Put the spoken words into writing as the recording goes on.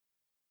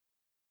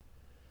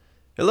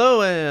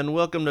Hello and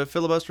welcome to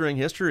Filibustering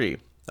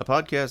History, a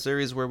podcast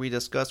series where we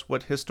discuss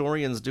what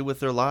historians do with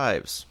their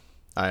lives.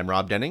 I am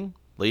Rob Denning,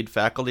 lead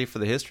faculty for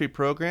the history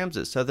programs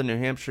at Southern New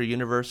Hampshire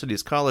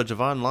University's College of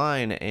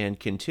Online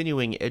and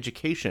Continuing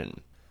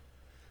Education.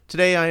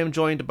 Today I am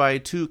joined by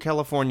two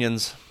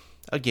Californians.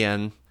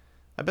 Again,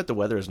 I bet the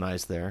weather is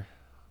nice there.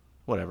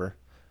 Whatever.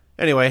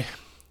 Anyway,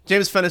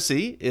 James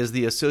Fennessy is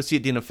the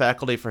Associate Dean of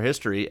Faculty for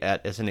History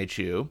at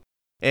SNHU,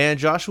 and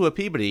Joshua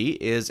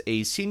Peabody is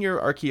a Senior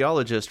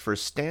Archaeologist for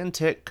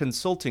Stantec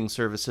Consulting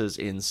Services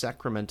in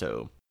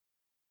Sacramento.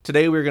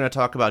 Today we're going to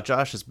talk about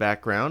Josh's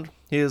background,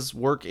 his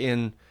work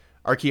in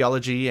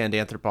archaeology and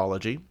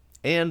anthropology,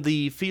 and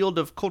the field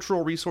of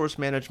cultural resource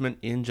management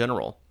in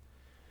general.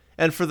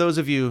 And for those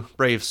of you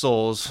brave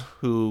souls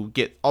who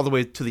get all the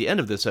way to the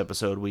end of this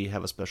episode, we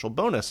have a special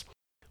bonus.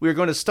 We are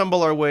going to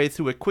stumble our way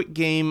through a quick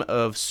game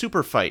of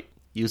Super Fight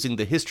using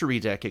the History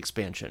Deck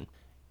expansion.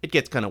 It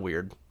gets kind of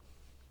weird.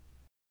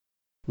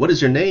 What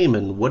is your name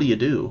and what do you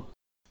do?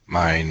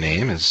 My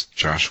name is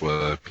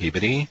Joshua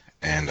Peabody,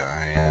 and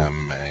I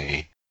am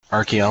an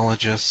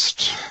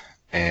archaeologist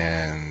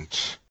and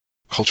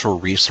cultural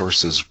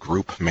resources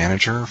group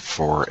manager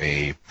for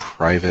a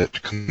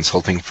private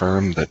consulting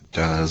firm that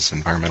does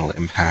environmental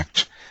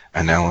impact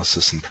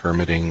analysis and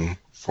permitting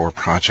for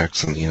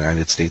projects in the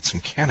United States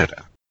and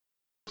Canada.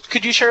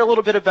 Could you share a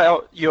little bit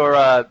about your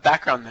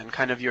background then,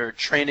 kind of your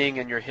training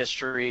and your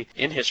history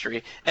in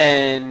history,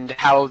 and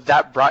how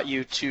that brought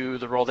you to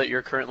the role that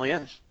you're currently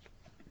in?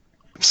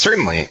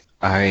 Certainly.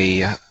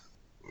 I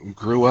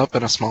grew up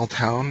in a small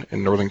town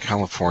in Northern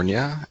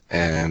California,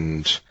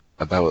 and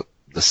about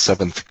the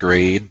 7th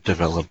grade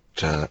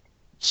developed a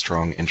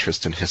strong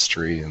interest in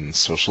history and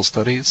social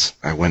studies.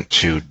 I went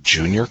to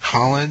junior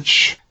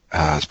college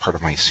as part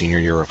of my senior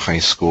year of high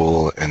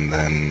school, and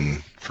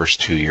then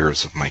first 2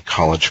 years of my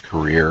college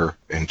career,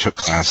 and took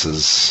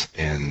classes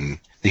in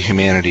the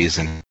humanities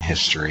and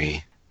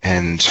history.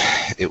 And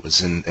it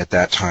was at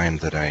that time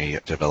that I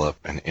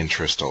developed an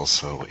interest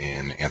also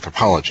in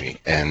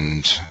anthropology.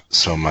 And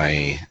so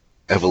my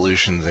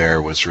evolution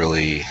there was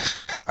really,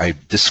 I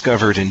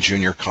discovered in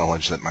junior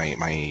college that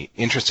my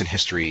interest in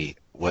history,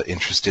 what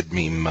interested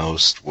me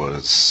most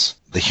was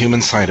the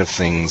human side of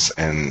things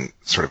and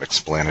sort of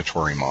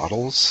explanatory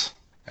models.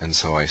 And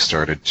so I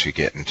started to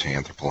get into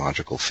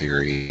anthropological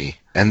theory,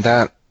 and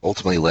that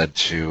ultimately led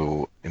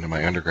into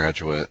my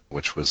undergraduate,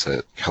 which was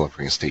at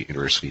California State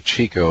University,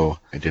 Chico.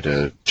 I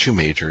did 2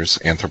 majors,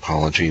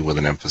 anthropology with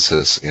an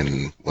emphasis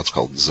in what's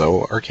called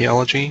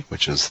zooarchaeology,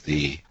 which is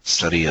the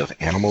study of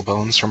animal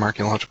bones from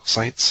archaeological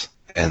sites,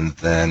 and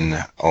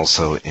then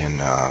also in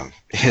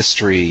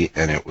history,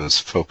 and it was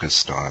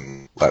focused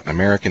on Latin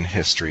American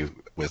history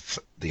with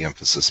the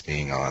emphasis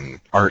being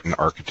on art and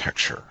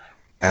architecture.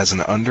 As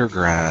an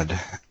undergrad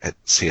at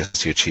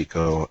CSU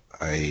Chico,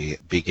 I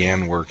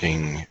began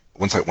working,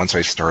 once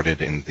I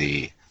started in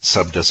the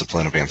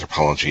subdiscipline of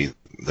anthropology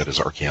that is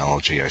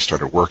archaeology, I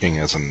started working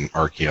as an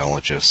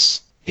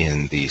archaeologist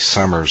in the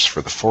summers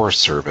for the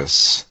Forest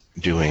Service,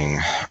 doing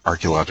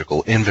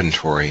archaeological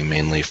inventory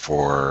mainly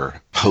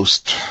for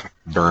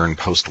post-burn,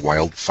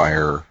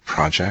 post-wildfire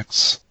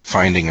projects,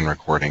 finding and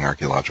recording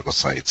archaeological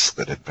sites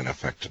that had been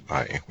affected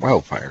by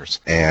wildfires.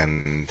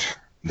 And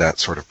that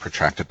sort of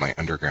protracted my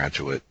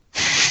undergraduate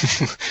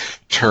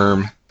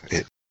term.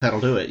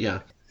 That'll do it, yeah.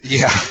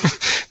 Yeah,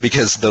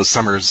 because those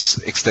summers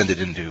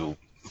extended into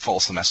fall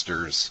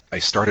semesters. I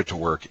started to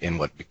work in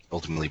what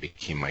ultimately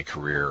became my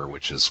career,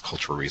 which is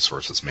cultural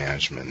resources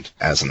management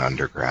as an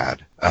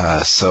undergrad.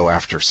 So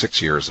after 6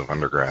 years of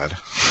undergrad,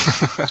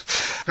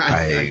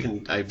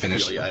 I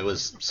finished. I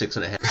was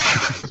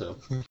 6.5, so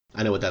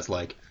I know what that's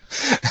like.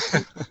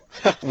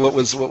 What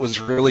was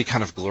really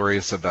kind of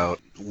glorious about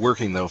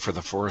working, though, for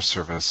the Forest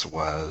Service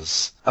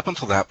was, up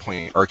until that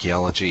point,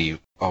 archaeology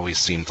always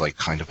seemed like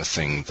kind of a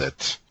thing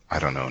that,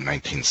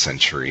 19th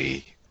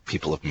century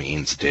people of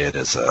means did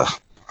as a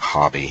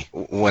hobby,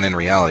 when in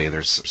reality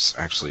there's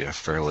actually a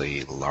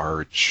fairly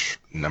large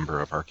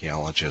number of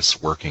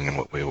archaeologists working in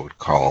what we would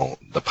call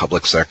the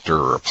public sector,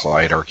 or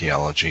applied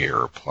archaeology,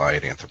 or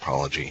applied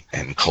anthropology,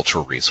 and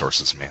cultural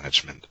resources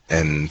management.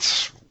 And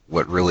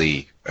what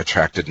really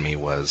attracted me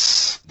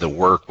was the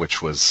work,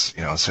 which was,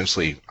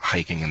 essentially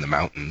hiking in the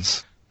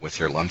mountains with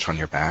your lunch on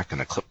your back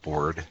and a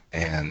clipboard,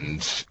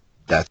 and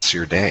that's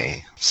your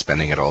day,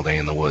 spending it all day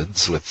in the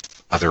woods with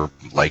other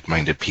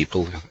like-minded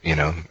people,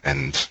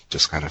 and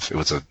just kind of, it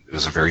was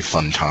a very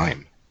fun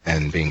time,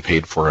 and being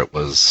paid for it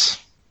was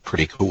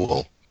pretty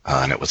cool.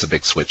 And it was a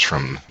big switch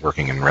from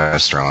working in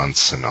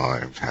restaurants, and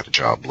I've had a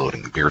job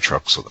loading beer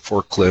trucks with a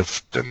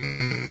forklift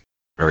and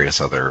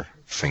various other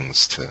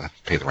things to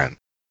pay the rent.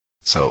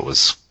 So it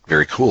was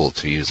very cool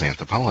to use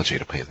anthropology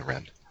to pay the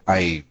rent.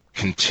 I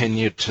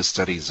continued to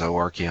study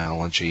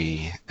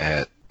zooarchaeology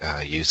at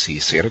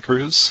UC Santa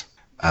Cruz.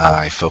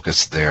 I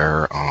focused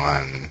there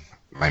on,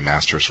 my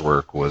master's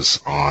work was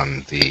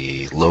on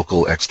the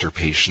local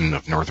extirpation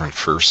of northern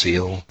fur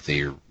seal.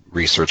 The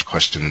research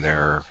question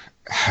there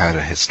had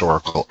a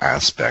historical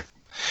aspect.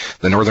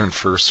 The northern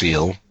fur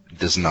seal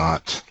does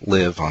not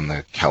live on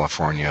the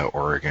California,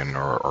 Oregon,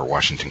 or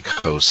Washington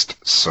coast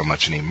so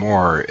much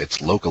anymore.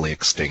 It's locally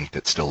extinct.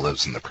 It still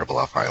lives in the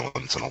Pribilof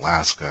Islands in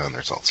Alaska, and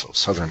there's also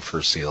southern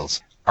fur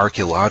seals.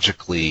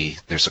 Archaeologically,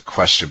 there's a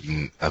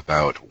question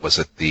about, was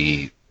it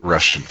the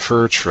Russian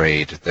fur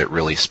trade that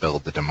really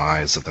spelled the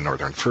demise of the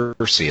northern fur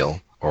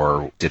seal,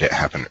 or did it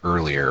happen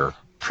earlier,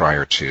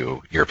 prior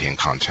to European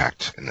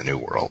contact in the New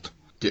World?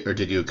 Or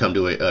did you come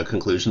to a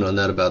conclusion on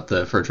that about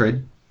the fur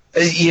trade?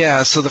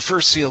 Yeah, so the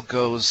fur seal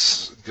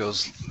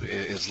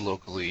is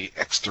locally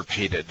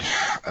extirpated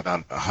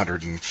about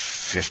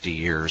 150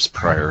 years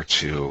prior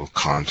to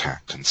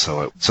contact, and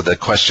so the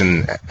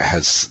question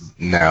has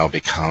now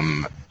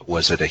become: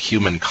 was it a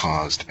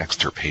human-caused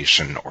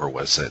extirpation, or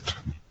was it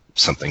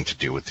something to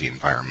do with the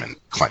environment,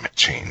 climate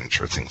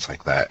change, or things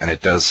like that? And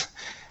it does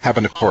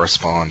happen to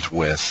correspond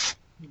with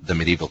the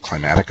medieval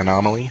climatic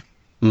anomaly.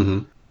 Mm-hmm.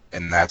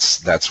 And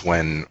that's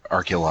when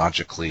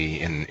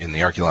archaeologically, in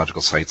the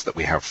archaeological sites that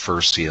we have fur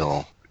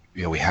seal,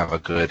 we have a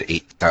good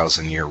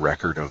 8,000 year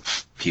record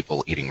of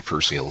people eating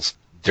fur seals.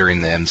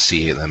 During the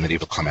MC, the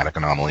medieval climatic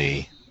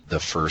anomaly, the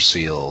fur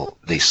seal,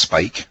 they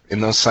spike in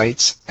those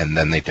sites, and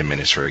then they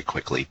diminish very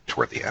quickly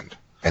toward the end.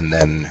 And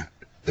then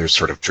there's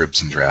sort of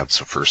dribs and drabs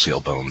of fur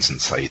seal bones in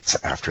sites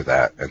after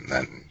that, and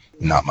then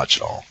not much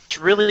at all. What's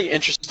really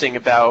interesting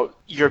about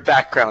your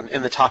background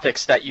and the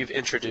topics that you've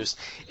introduced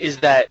is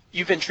that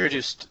you've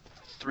introduced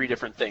three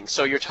different things.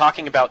 So you're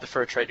talking about the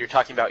fur trade, you're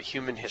talking about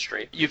human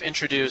history. You've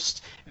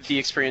introduced the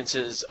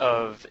experiences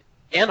of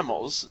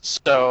animals.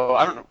 So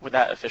I don't know, would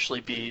that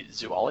officially be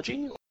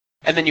zoology?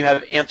 And then you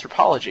have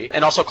anthropology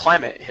and also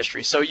climate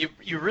history. So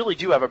you really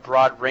do have a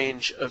broad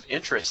range of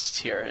interests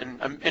here.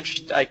 And I'm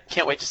interested, I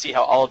can't wait to see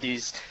how all of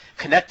these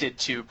connected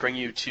to bring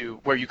you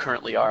to where you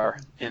currently are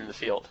in the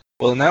field.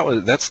 Well,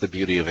 and that's the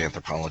beauty of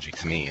anthropology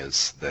to me,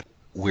 is that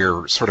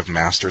we're sort of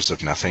masters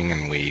of nothing,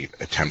 and we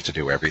attempt to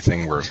do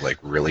everything. We're like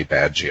really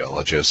bad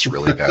geologists,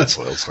 really bad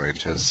soil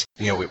scientists,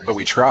 but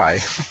we try.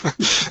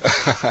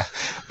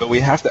 But we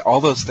have to,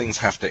 all those things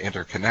have to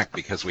interconnect,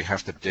 because we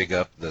have to dig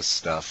up this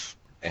stuff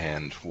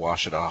and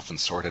wash it off and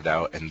sort it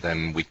out, and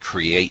then we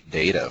create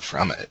data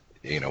from it.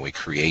 We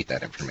create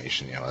that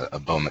information. A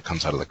bone that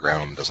comes out of the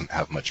ground doesn't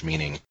have much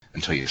meaning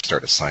until you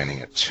start assigning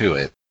it to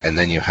it, and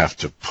then you have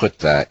to put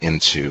that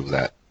into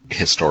that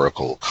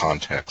historical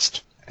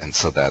context. And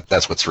so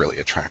that's what's really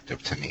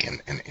attractive to me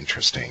and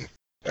interesting.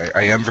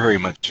 I am very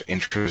much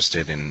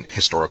interested in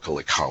historical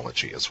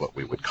ecology, is what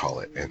we would call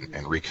it,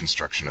 and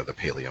reconstruction of the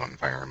paleo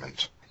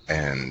environment,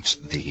 and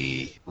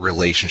the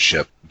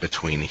relationship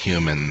between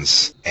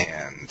humans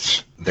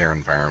and their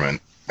environment.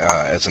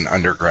 As an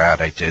undergrad,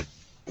 I did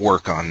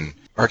work on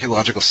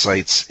archaeological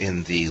sites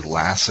in the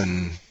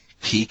Lassen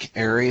Peak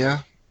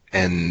area,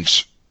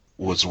 and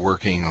was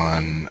working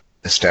on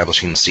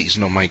establishing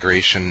seasonal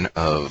migration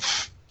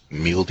of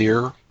mule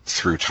deer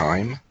through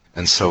time.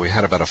 And so we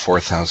had about a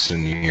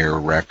 4,000 year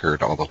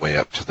record all the way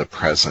up to the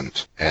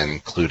present,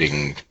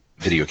 including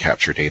video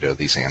capture data of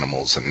these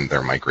animals and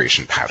their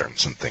migration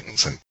patterns and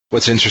things. And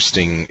what's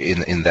interesting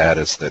in that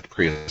is that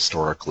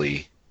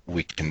prehistorically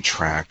we can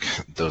track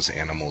those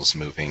animals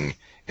moving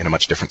in a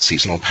much different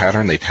seasonal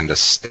pattern. They tend to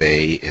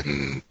stay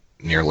in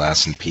near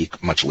Lassen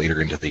Peak much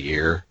later into the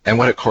year. And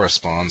what it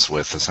corresponds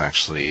with is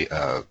actually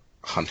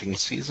hunting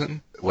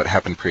season. What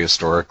happened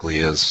prehistorically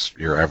is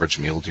your average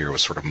mule deer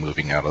was sort of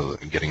getting out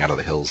of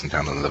the hills and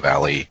down into the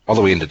valley all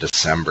the way into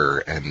December,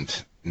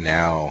 and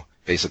now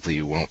basically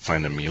you won't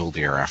find a mule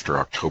deer after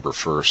October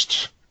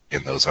 1st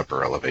in those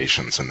upper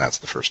elevations, and that's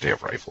the first day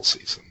of rifle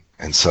season.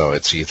 And so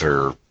it's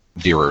either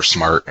deer are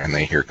smart and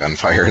they hear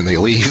gunfire and they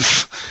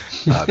leave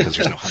because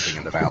there's no hunting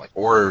in the valley,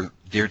 or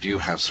deer do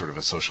have sort of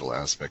a social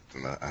aspect,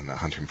 and the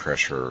hunting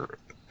pressure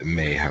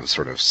may have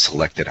sort of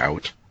selected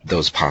out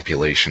those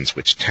populations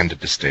which tended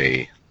to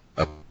stay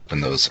up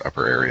in those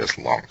upper areas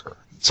longer.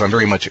 So I'm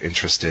very much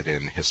interested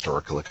in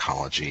historical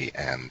ecology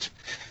and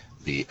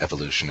the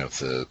evolution of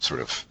the sort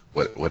of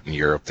what in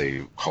Europe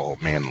they call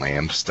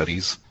man-land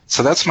studies.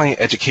 So that's my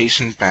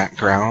education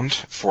background.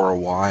 For a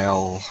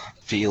while,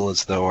 feel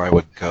as though I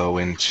would go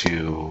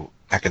into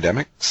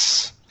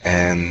academics,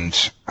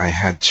 and I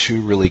had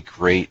two really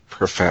great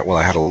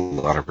I had a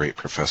lot of great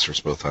professors,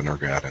 both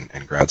undergrad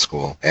and grad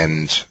school,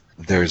 and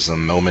there's a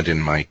moment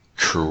in my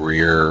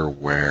career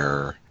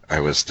where I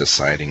was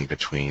deciding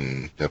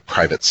between the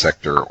private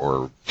sector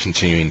or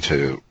continuing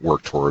to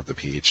work toward the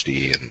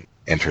PhD and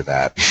enter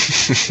that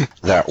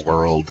that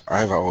world.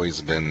 I've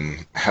always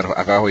had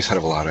a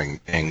lot of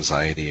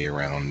anxiety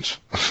around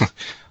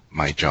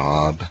my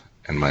job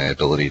and my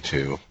ability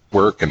to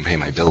work and pay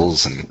my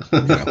bills, and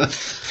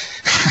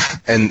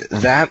and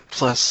that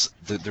plus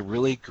the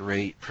really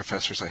great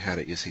professors I had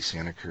at UC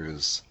Santa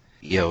Cruz.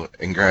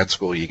 In grad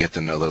school you get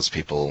to know those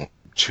people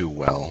too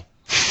well,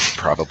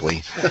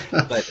 probably,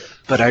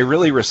 but I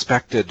really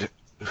respected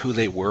who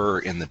they were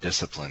in the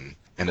discipline,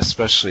 and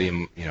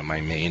especially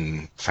my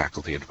main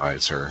faculty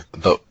advisor.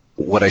 But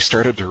what I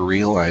started to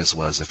realize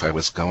was, if I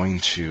was going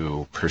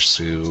to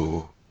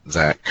pursue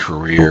that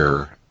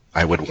career,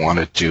 I would want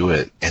to do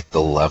it at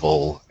the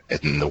level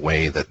in the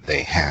way that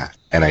they had.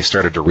 And I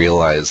started to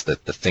realize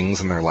that the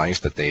things in their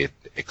life that they had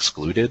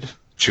excluded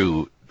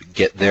to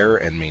get there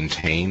and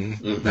maintain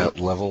that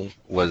level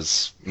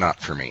was not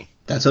for me.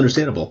 That's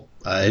understandable.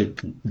 I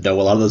know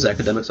a lot of those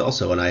academics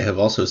also, and I have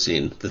also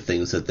seen the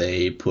things that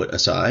they put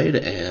aside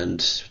and,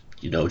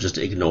 just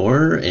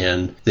ignore,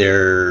 and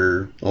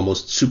their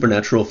almost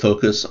supernatural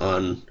focus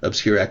on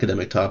obscure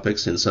academic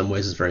topics in some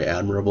ways is very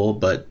admirable,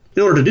 but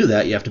in order to do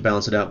that, you have to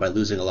balance it out by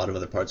losing a lot of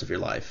other parts of your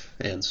life.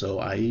 And so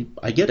I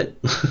get it.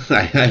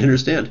 I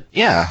understand.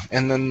 Yeah,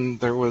 and then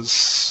there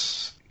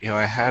was,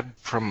 I had,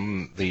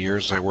 from the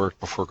years I worked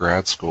before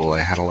grad school, I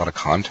had a lot of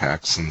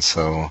contacts, and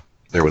so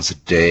there was a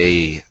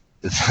day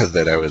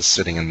that I was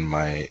sitting in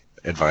my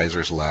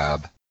advisor's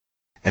lab,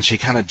 and she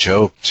kind of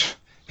joked,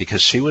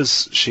 because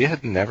she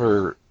had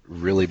never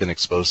really been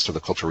exposed to the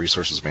cultural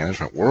resources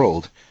management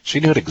world. She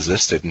knew it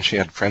existed and she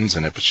had friends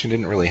in it, but she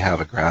didn't really have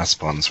a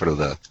grasp on sort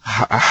of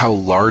how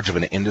large of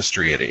an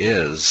industry it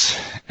is.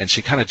 And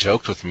she kind of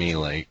joked with me,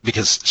 like,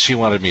 because she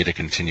wanted me to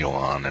continue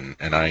on,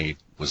 and I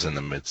was in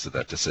the midst of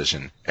that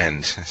decision,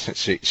 and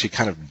she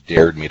kind of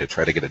dared me to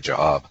try to get a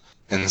job.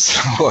 And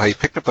so I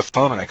picked up the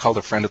phone and I called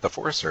a friend at the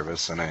Forest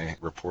Service, and I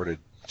reported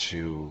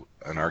to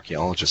an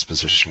archaeologist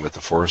position with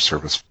the Forest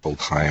Service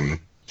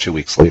full-time 2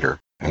 weeks later.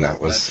 And that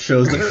was... That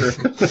shows her.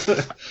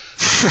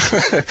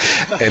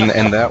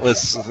 and that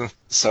was...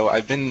 So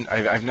I've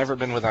never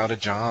been without a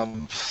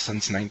job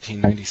since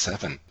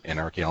 1997 in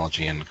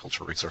archaeology and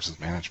cultural resources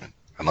management,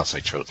 unless I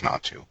chose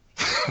not to.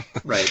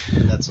 Right.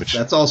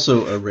 That's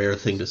also a rare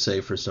thing to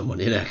say for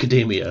someone in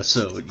academia,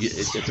 so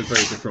it's a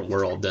very different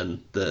world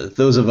than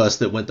those of us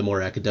that went the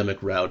more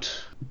academic route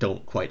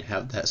don't quite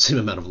have that same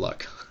amount of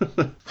luck.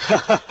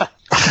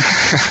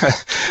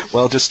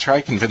 Well, just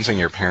try convincing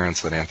your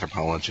parents that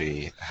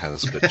anthropology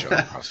has good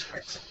job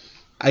prospects.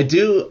 I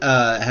do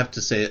have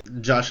to say,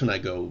 Josh and I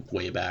go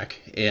way back,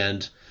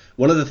 and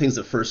one of the things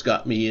that first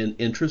got me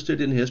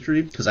interested in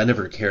history, because I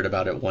never cared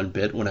about it one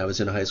bit when I was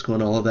in high school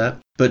and all of that,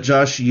 but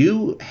Josh,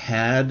 you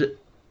had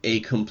a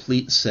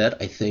complete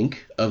set, I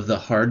think, of the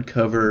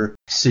hardcover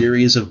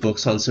series of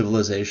books on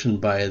civilization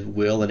by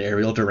Will and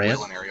Ariel Durant.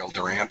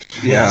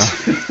 Yeah.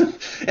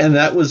 And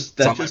that just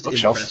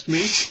impressed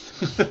me.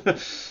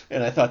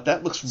 And I thought,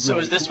 that looks really So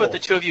is this cool. what the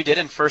two of you did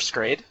in first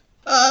grade?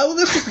 Well,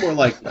 this was more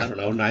like, I don't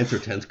know, 9th or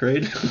 10th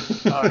grade.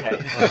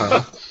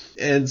 Okay.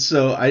 And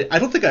so I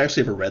don't think I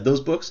actually ever read those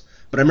books,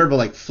 but I remember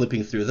like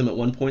flipping through them at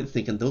one point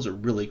thinking, those are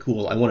really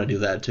cool. I want to do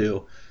that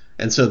too.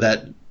 And so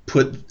that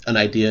put an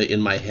idea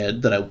in my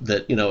head that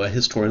a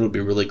historian would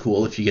be really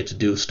cool if you get to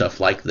do stuff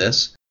like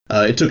this.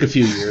 It took a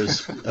few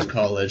years of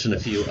college and a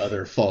few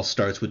other false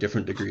starts with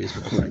different degrees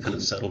before I kind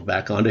of settled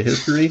back onto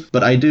history.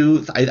 But I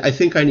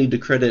think I need to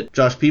credit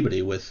Josh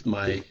Peabody with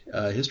my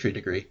history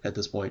degree at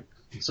this point.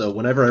 So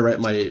whenever I write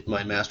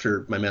my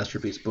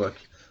masterpiece book,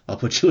 I'll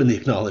put you in the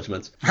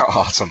acknowledgments.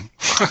 Awesome.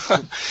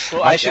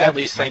 Well, I should at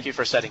least thank you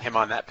for setting him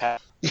on that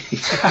path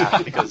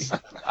because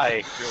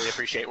I really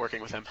appreciate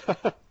working with him.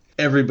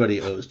 Everybody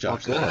owes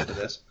Josh good. for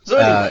this. So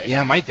anyway.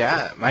 Yeah, my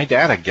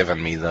dad had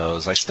given me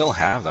those. I still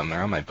have them.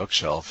 They're on my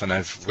bookshelf, and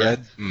I've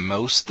read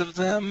most of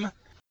them.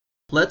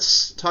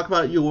 Let's talk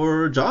about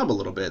your job a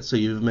little bit. So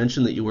you've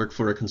mentioned that you work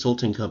for a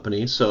consulting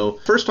company. So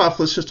first off,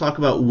 let's just talk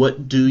about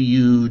what do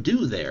you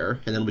do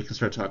there, and then we can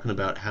start talking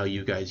about how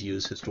you guys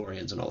use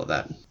historians and all of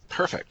that.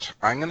 Perfect.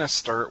 I'm going to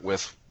start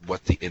with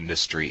what the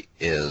industry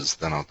is,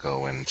 then I'll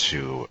go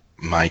into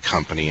my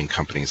company and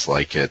companies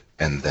like it,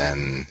 and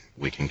then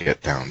we can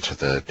get down to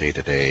the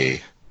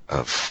day-to-day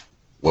of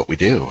what we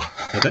do.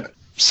 Okay.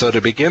 So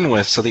to begin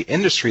with, the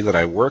industry that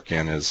I work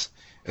in is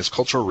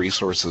cultural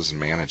resources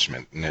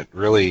management, and it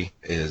really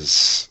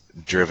is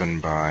driven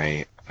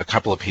by a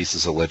couple of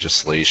pieces of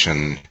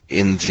legislation.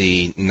 In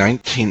the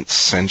 19th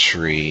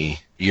century,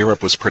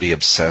 Europe was pretty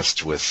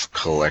obsessed with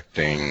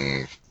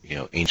collecting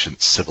ancient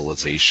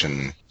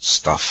civilization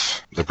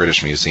stuff. The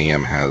British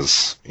Museum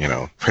has,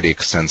 pretty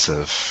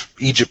extensive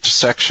Egypt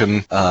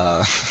section.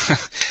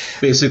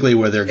 Basically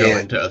where they're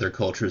going to other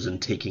cultures and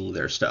taking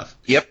their stuff.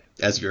 Yep.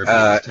 As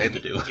Europeans tend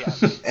to do.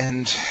 Yeah.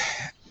 And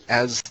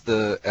as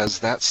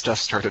that stuff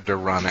started to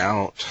run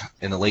out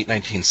in the late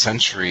 19th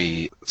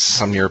century,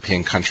 some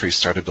European countries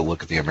started to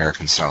look at the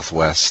American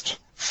Southwest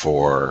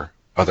for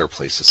other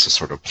places to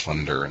sort of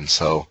plunder, and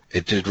so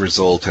it did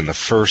result in the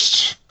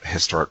first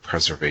historic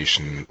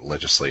preservation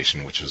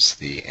legislation, which is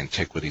the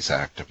Antiquities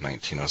Act of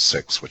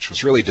 1906, which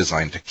was really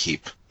designed to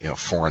keep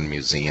foreign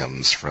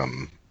museums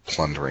from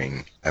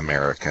plundering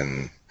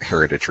American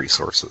heritage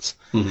resources.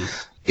 Mm-hmm.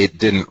 It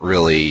didn't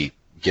really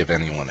give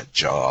anyone a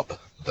job,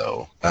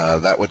 though.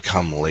 That would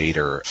come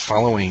later.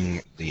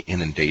 Following the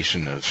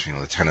inundation of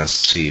the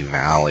Tennessee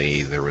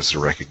Valley, there was a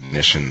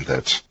recognition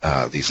that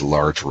these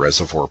large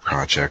reservoir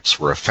projects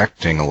were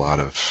affecting a lot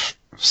of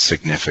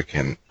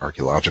significant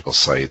archaeological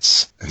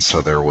sites, and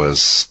so there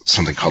was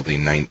something called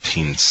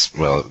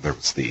there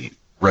was the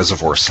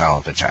Reservoir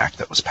Salvage Act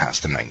that was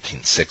passed in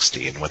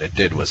 1960, and what it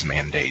did was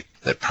mandate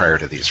that prior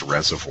to these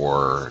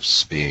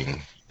reservoirs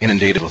being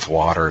inundated with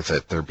water,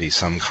 that there be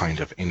some kind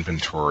of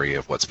inventory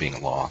of what's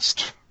being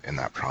lost in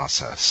that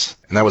process.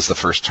 And that was the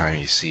first time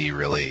you see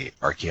really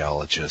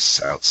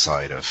archaeologists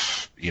outside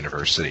of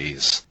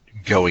universities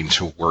going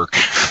to work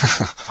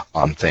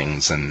on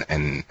things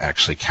and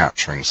actually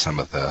capturing some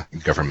of the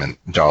government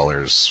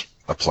dollars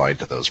applied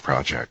to those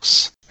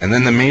projects. And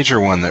then the major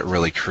one that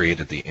really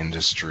created the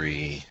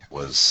industry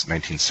was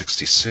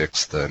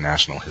 1966, the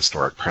National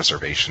Historic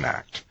Preservation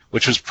Act,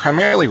 which was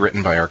primarily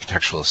written by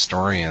architectural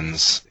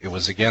historians. It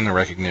was, again, the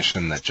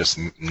recognition that just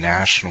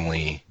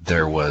nationally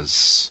there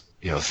was,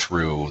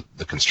 through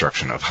the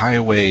construction of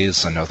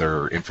highways and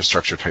other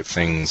infrastructure type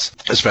things,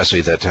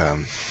 especially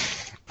that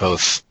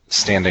both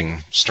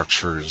standing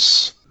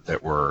structures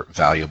that were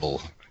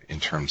valuable in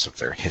terms of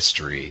their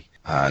history,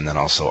 and then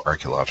also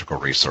archaeological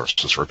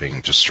resources were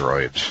being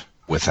destroyed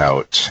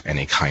without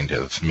any kind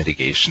of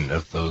mitigation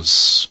of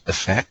those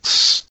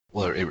effects.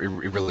 Well, it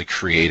really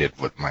created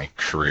what my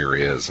career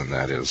is, and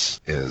that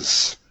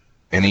is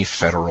any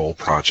federal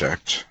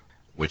project,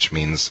 which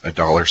means a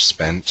dollar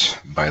spent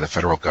by the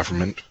federal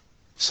government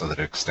so that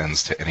it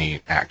extends to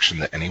any action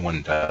that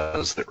anyone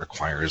does that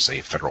requires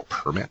a federal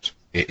permit.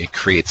 It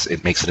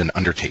makes it an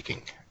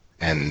undertaking.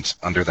 And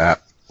under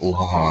that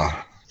law,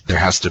 there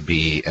has to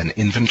be an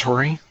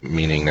inventory,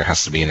 meaning there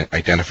has to be an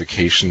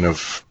identification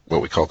of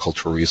what we call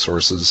cultural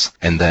resources,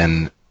 and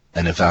then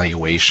an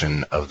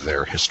evaluation of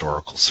their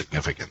historical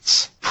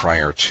significance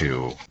prior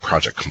to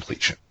project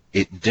completion.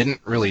 It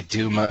didn't really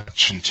do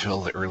much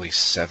until the early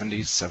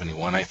 70s,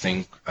 71, I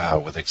think,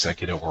 with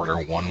Executive Order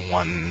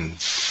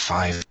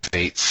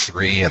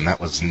 11583, and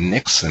that was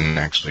Nixon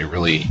actually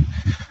really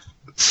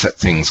set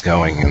things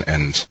going.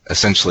 And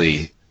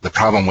essentially, the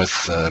problem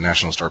with the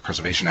National Historic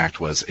Preservation Act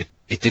was it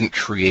didn't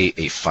create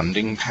a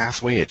funding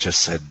pathway. It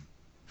just said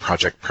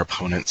project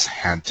proponents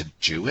had to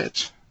do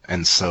it.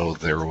 And so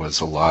there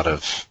was a lot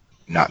of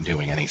not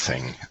doing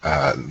anything.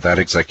 That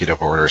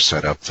executive order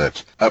set up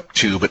that up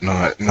to but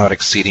not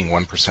exceeding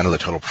 1% of the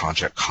total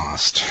project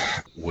cost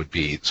would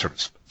be sort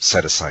of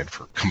set aside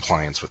for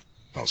compliance with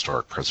the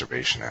Historic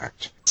Preservation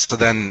Act. So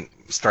then,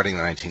 starting in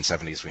the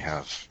 1970s, we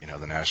have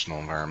the National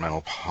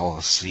Environmental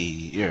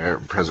Policy.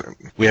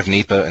 We have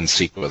NEPA and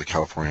CEQA, the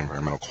California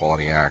Environmental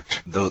Quality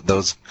Act.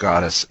 Those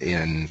got us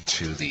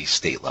into the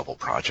state level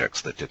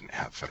projects that didn't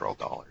have federal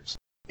dollars.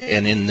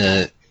 And in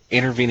the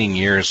intervening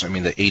years, the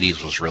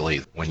 80s was really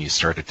when you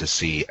started to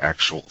see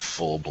actual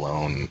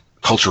full-blown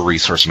cultural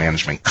resource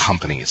management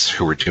companies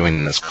who were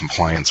doing this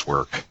compliance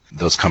work.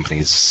 Those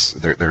companies,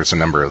 there's a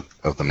number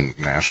of them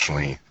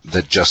nationally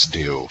that just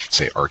do,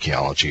 say,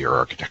 archaeology or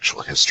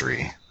architectural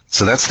history.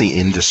 So that's the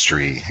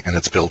industry, and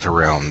it's built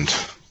around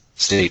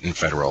state and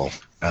federal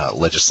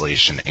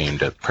legislation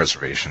aimed at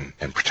preservation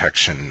and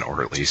protection,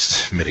 or at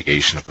least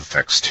mitigation of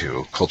effects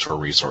to cultural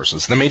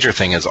resources. The major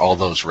thing is all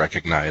those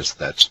recognize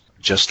that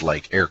just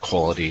like air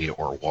quality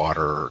or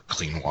water,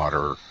 clean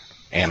water,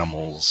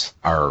 animals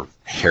are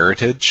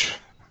heritage,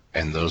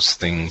 and those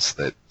things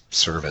that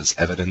serve as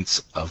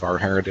evidence of our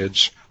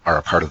heritage are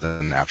a part of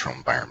the natural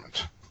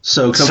environment.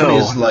 So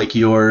companies like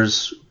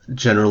yours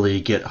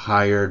generally get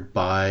hired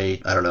by,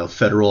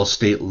 federal,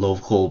 state,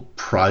 local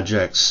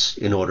projects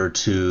in order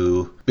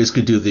to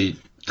basically do the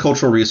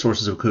cultural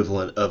resources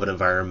equivalent of an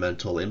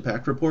environmental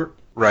impact report?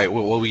 Right.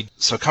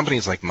 So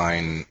companies like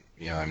mine,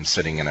 I'm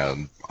sitting in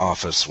an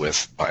office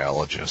with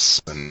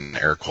biologists and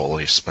air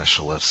quality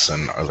specialists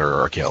and other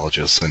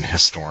archaeologists and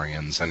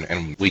historians,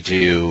 and we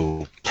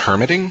do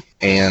permitting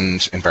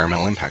and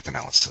environmental impact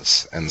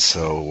analysis. And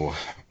so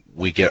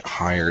we get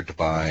hired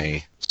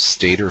by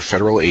state or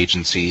federal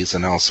agencies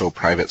and also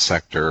private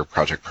sector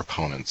project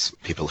proponents,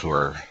 people who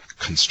are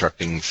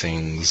constructing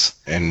things,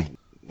 and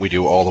we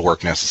do all the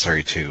work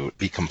necessary to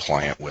be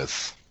compliant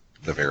with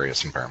the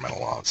various environmental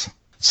laws.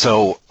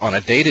 So on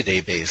a day-to-day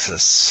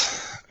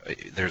basis,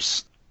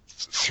 there's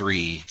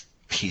three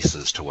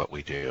pieces to what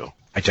we do.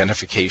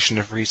 Identification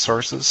of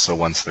resources. So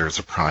once there's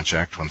a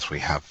project, once we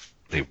have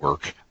the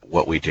work,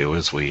 what we do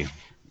is we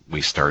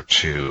start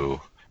to,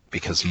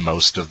 because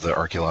most of the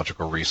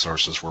archaeological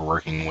resources we're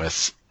working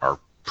with are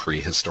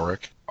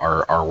prehistoric,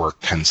 our work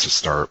tends to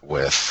start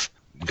with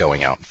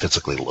going out and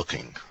physically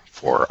looking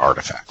for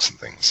artifacts and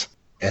things.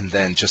 And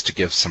then just to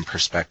give some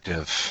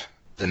perspective,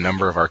 the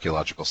number of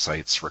archaeological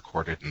sites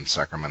recorded in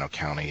Sacramento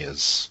County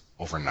is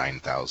over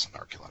 9,000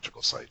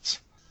 archaeological sites,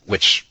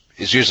 which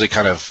is usually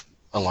kind of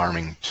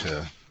alarming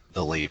to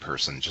the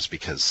layperson just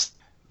because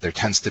there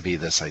tends to be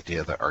this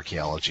idea that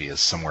archaeology is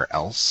somewhere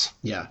else,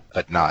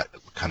 but not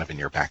kind of in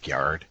your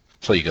backyard.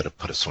 So you go to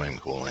put a swimming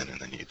pool in and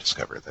then you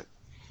discover that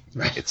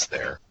it's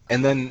there.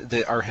 And then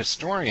our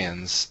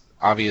historians,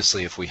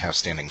 obviously if we have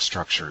standing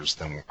structures,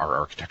 then our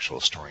architectural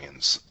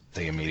historians,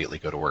 they immediately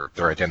go to work.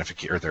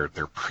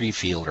 Their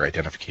pre-field or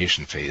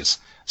identification phase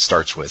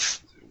starts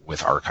with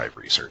archive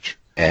research.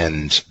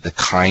 And the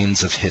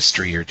kinds of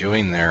history you're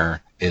doing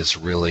there is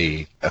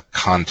really a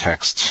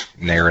context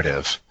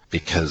narrative,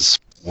 because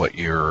what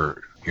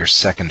your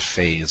second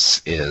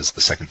phase is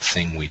the second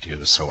thing we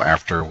do. So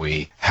after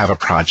we have a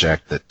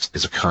project that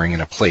is occurring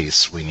in a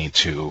place, we need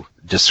to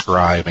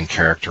describe and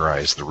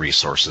characterize the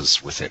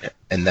resources within it,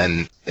 and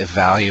then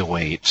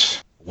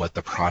evaluate what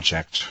the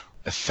project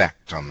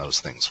effect on those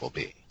things will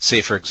be.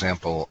 Say, for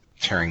example,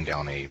 tearing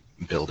down a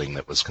building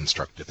that was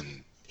constructed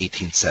in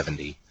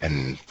 1870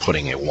 and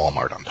putting a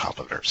Walmart on top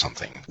of it or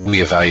something.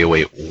 We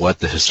evaluate what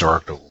the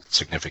historical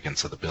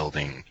significance of the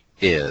building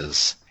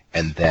is,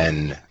 and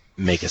then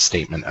make a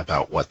statement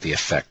about what the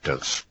effect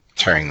of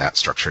tearing that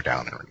structure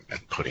down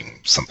and putting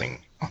something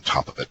on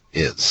top of it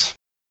is.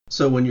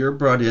 So when you're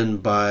brought in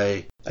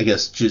by, I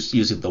guess just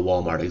using the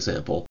Walmart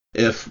example,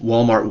 if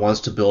Walmart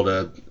wants to build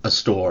a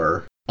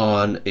store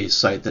on a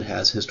site that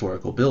has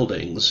historical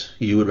buildings,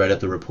 you would write up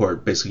the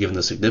report basically given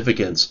the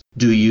significance.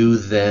 Do you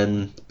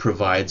then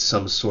provide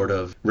some sort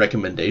of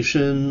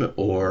recommendation,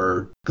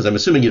 or, because I'm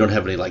assuming you don't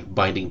have any like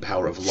binding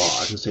power of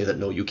law to say that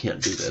no, you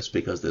can't do this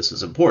because this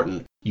is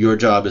important. Your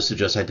job is to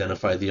just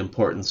identify the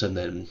importance, and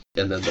then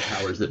the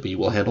powers that be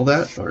will handle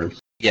that, or?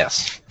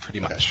 Yes, pretty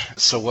much.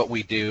 So what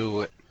we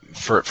do,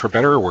 for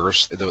better or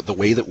worse, the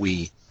way that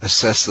we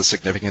assess the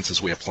significance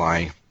is we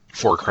apply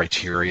 4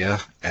 criteria,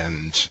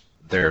 and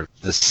they're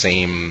the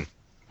same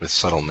with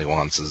subtle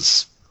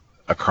nuances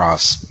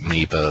across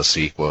NEPA,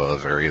 CEQA,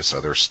 various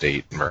other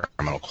state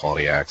environmental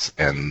quality acts,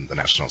 and the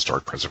National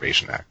Historic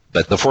Preservation Act.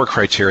 But the 4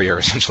 criteria are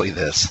essentially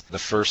this. The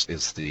first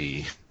is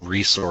the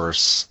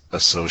resource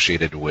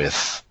associated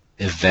with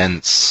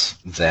events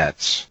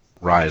that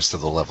rise to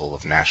the level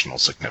of national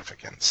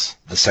significance.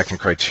 The second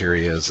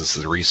criteria is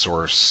the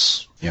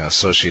resource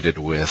associated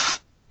with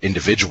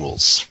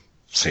individuals,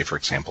 say, for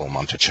example,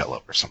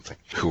 Monticello or something,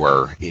 who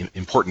are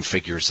important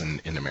figures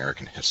in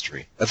American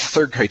history. The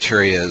third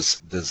criteria is,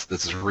 does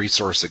this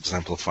resource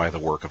exemplify the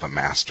work of a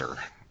master?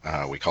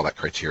 We call that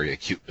criteria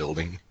cute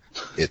building.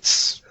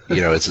 It's,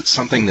 is it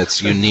something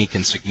that's unique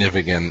and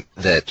significant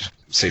that,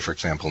 say, for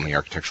example, in the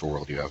architectural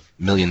world, you have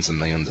millions and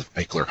millions of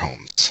Eichler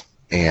homes.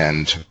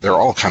 And they're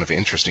all kind of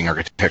interesting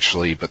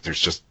architecturally, but there's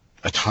just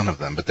a ton of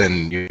them. But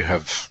then you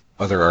have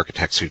other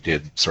architects who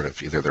did sort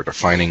of either their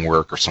defining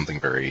work or something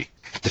very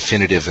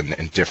definitive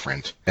and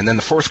different. And then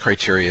the fourth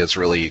criteria is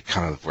really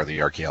kind of where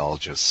the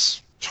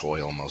archaeologists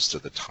toil most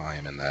of the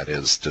time, and that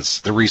is,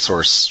 does the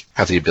resource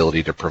have the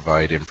ability to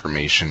provide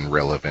information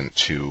relevant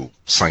to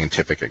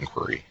scientific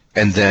inquiry?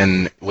 And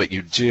then what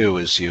you do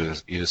is you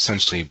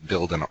essentially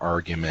build an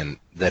argument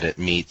that it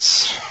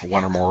meets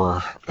one or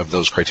more of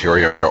those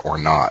criteria or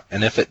not.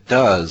 And if it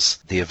does,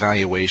 the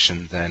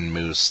evaluation then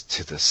moves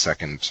to the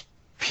second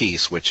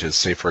piece, which is,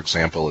 say, for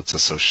example, it's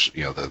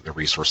the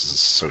resources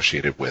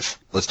associated with,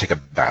 let's take a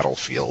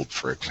battlefield,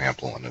 for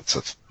example, and it's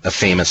a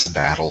famous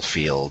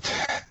battlefield.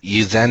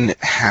 You then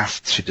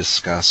have to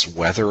discuss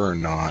whether or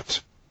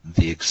not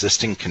the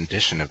existing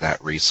condition of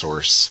that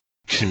resource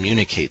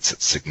communicates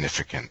its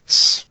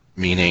significance.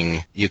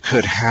 Meaning, you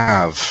could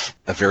have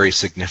a very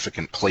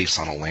significant place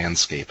on a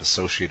landscape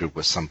associated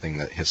with something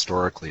that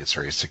historically is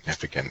very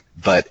significant,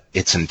 but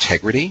its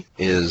integrity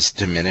is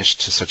diminished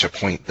to such a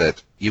point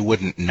that you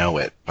wouldn't know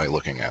it by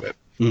looking at it.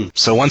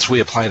 So once we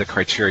apply the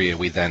criteria,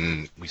 we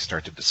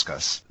start to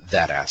discuss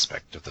that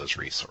aspect of those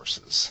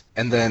resources.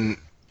 And then,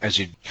 as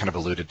you kind of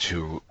alluded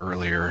to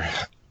earlier,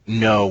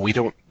 no,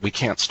 we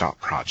can't stop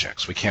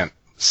projects. We can't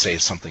say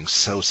something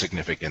so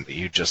significant that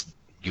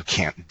you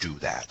can't do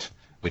that.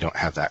 We don't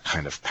have that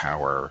kind of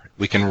power.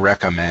 We can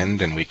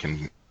recommend and we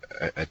can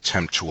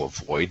attempt to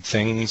avoid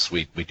things.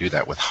 We do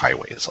that with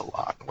highways a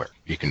lot, where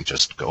you can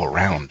just go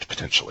around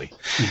potentially.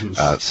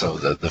 Mm-hmm. So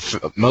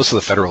the most of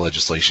the federal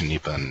legislation,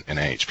 NEPA and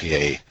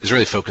NHPA, is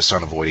really focused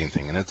on avoiding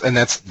things, and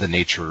that's the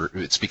nature.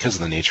 It's because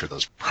of the nature of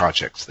those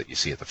projects that you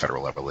see at the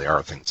federal level. They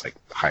are things like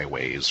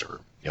highways, or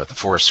at the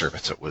Forest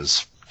Service, it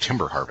was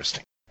timber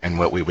harvesting. And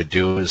what we would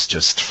do is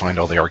just find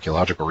all the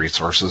archaeological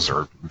resources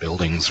or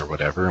buildings or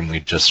whatever, and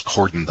we'd just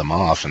cordon them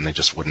off, and they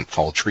just wouldn't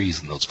fall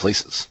trees in those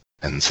places.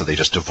 And so they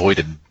just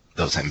avoided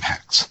those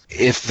impacts.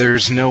 If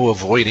there's no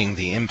avoiding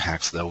the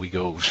impacts, though, we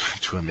go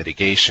to a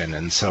mitigation.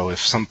 And so if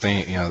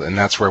something, and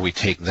that's where we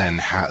take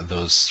then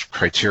those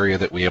criteria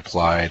that we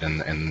applied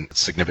and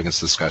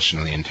significance discussion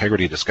and the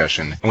integrity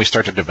discussion, and we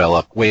start to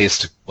develop ways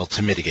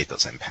to mitigate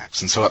those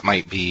impacts. And so it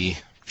might be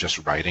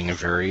just writing a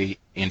very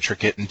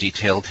intricate and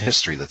detailed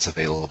history that's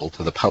available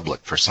to the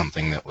public for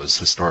something that was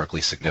historically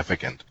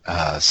significant,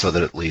 so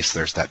that at least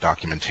there's that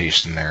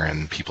documentation there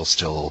and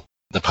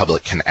the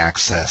public can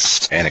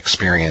access and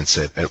experience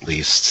it, at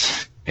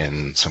least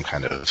in some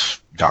kind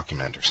of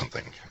document or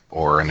something,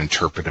 or an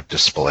interpretive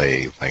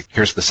display, like,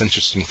 here's this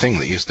interesting thing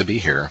that used to be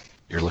here.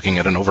 You're looking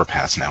at an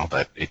overpass now,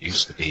 but it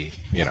used to be,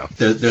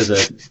 There's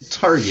a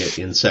Target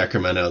in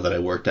Sacramento that I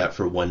worked at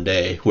for one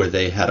day where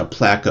they had a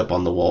plaque up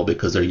on the wall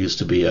because there used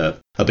to be a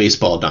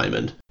baseball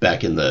diamond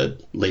back in the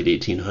late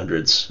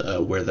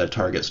 1800s where the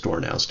Target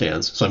store now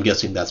stands. So I'm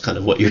guessing that's kind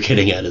of what you're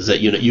getting at, is that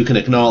you can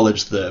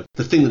acknowledge the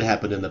thing that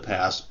happened in the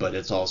past, but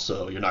it's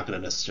also, you're not going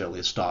to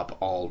necessarily stop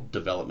all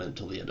development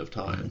until the end of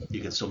time.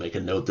 You can still make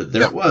a note that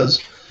there it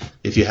was.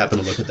 If you happen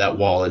to look at that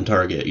wall in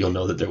Target, you'll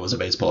know that there was a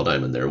baseball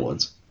diamond there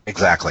once.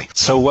 Exactly.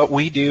 So what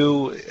we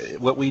do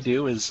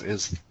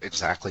is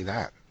exactly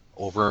that,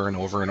 over and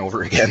over and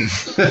over again.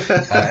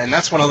 And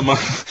that's one of the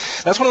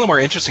that's one of the more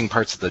interesting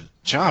parts of the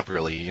job,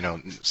 really. You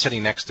know,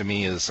 sitting next to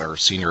me is our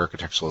senior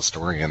architectural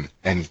historian,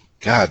 and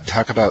God,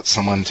 talk about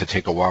someone to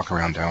take a walk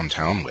around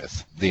downtown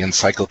with. The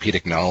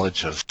encyclopedic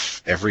knowledge of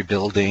every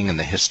building and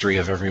the history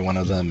of every one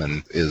of them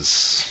and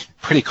is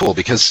pretty cool,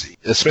 because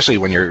especially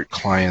when your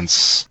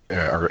clients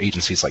are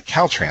agencies like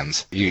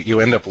Caltrans,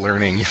 you end up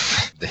learning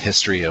the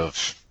history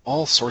of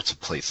all sorts of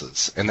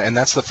places. And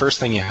that's the first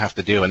thing you have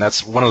to do. And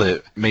that's one of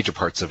the major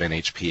parts of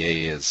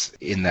NHPA is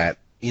in that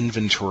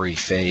inventory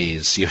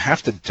phase, you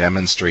have to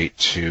demonstrate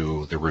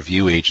to the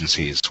review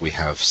agencies. We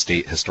have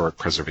state historic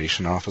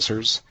preservation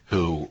officers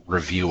who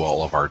review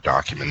all of our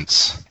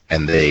documents,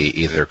 and they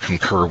either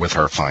concur with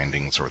our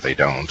findings or they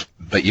don't.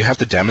 But you have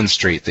to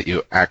demonstrate that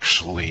you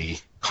actually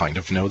kind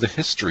of know the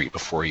history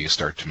before you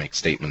start to make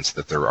statements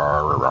that there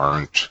are or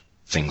aren't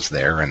things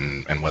there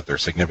and what their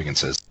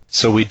significance is.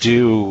 So we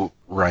do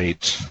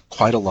write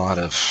quite a lot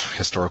of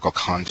historical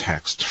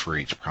context for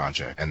each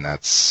project, and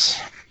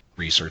that's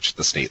research at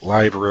the state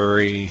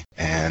library,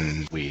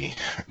 and we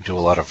do a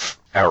lot of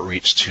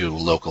outreach to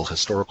local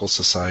historical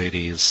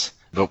societies.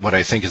 But what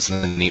I think is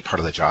the neat part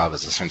of the job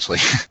is essentially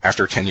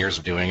after 10 years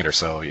of doing it or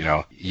so, you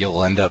know,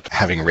 you'll end up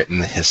having written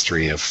the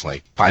history of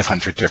like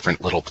 500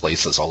 different little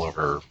places all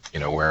over, you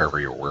know, wherever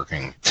you're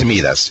working. To me,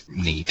 that's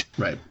neat.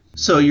 Right.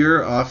 So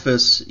your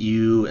office,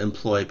 you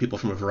employ people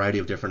from a variety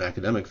of different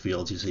academic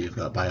fields. You say you've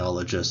got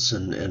biologists,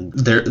 and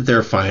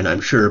they're fine,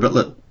 I'm sure.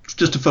 But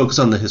just to focus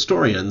on the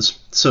historians,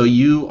 so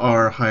you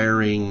are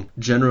hiring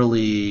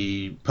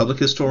generally public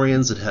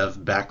historians that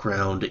have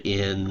background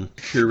in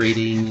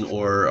curating,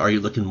 or are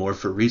you looking more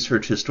for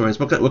research historians?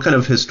 What kind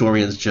of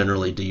historians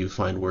generally do you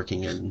find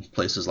working in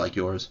places like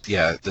yours?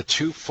 Yeah, the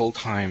two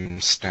full-time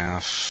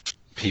staff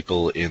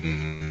people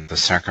in the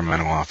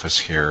Sacramento office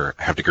here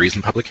have degrees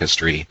in public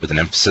history with an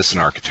emphasis in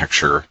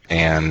architecture,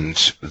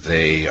 and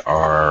they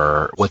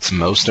are what's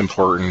most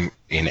important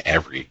in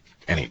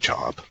any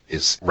job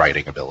is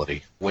writing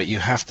ability. What you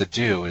have to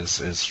do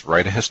is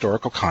write a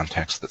historical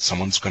context that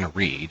someone's going to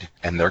read,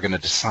 and they're going to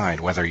decide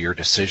whether your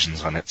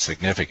decisions on its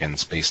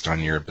significance based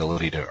on your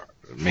ability to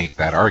make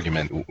that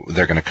argument,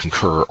 they're going to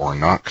concur or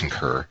not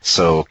concur.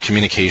 So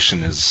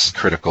communication is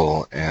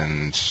critical,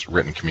 and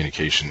written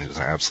communication is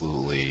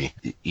absolutely,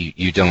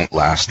 you don't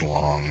last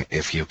long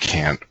if you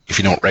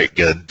don't write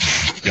good,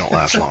 you don't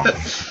last long.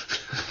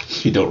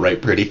 You don't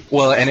write pretty.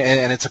 Well, and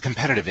it's a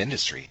competitive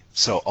industry.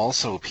 So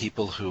also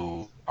people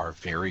who are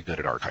very good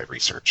at archive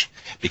research,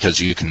 because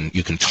you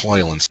can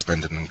toil and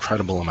spend an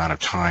incredible amount of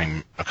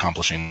time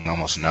accomplishing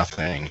almost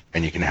nothing,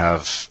 and you can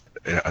have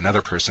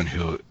another person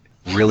who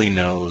really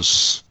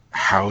knows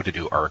how to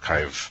do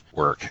archive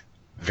work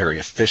very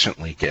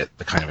efficiently, get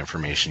the kind of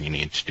information you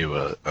need to do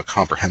a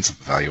comprehensive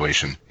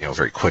evaluation, you know,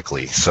 very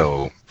quickly.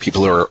 So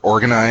people who are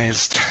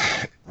organized,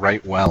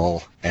 write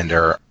well, and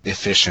are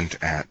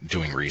efficient at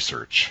doing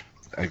research.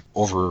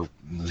 Over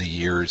the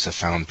years, I've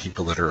found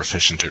people that are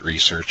efficient at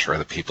research are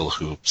the people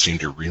who seem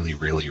to really,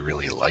 really,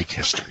 really like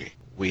history.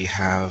 We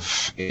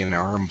have in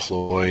our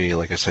employ,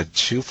 like I said,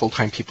 2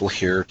 full-time people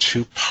here,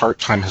 2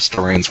 part-time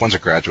historians. One's a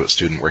graduate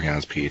student working on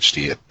his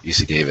PhD at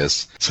UC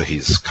Davis, so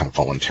he's kind of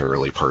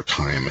voluntarily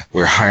part-time.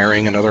 We're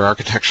hiring another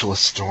architectural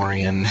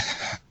historian,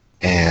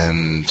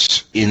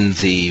 and in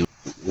the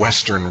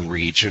western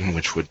region,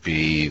 which would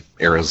be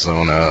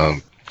Arizona,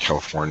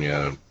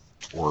 California,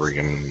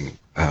 Oregon,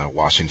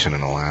 Washington,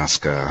 and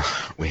Alaska,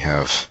 we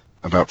have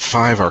about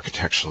 5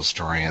 architectural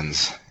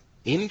historians.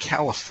 In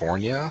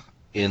California,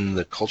 in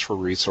the cultural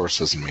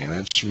resources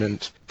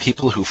management,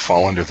 people who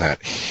fall under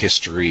that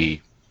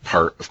history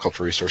part of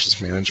cultural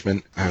resources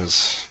management, I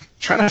was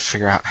trying to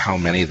figure out how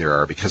many there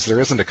are, because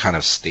there isn't a kind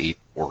of state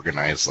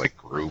organized like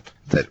group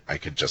that I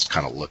could just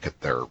kind of look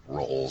at their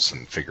roles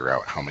and figure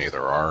out how many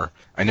there are.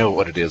 I know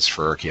what it is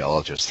for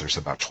archaeologists. There's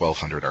about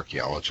 1,200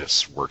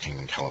 archaeologists working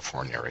in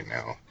California right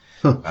now.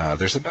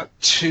 There's about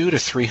 200 to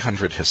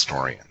 300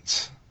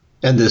 historians.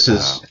 And this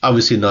is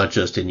obviously not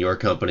just in your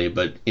company,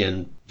 but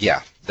in...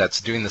 Yeah,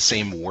 that's doing the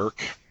same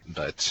work,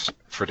 but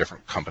for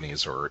different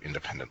companies or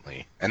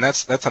independently. And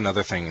that's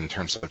another thing in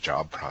terms of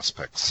job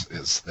prospects,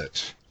 is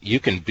that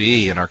you can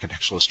be an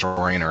architectural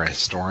historian or a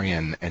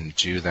historian and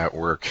do that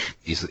work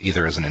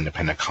either as an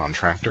independent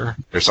contractor.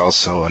 There's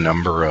also a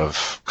number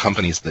of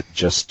companies that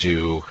just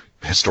do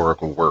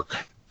historical work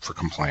for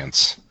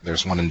compliance.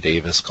 There's one in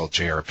Davis called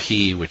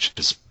JRP, which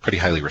is pretty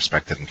highly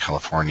respected in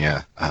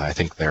California. I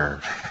think there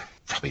are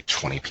probably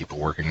 20 people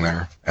working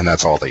there, and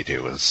that's all they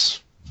do is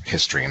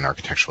history and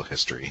architectural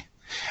history.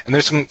 And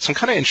there's some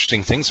kind of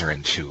interesting things they're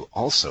into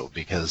also,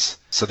 because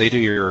so they do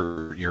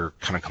your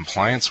kind of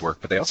compliance work,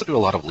 but they also do a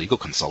lot of legal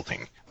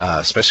consulting,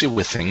 especially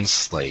with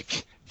things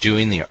like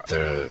doing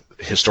the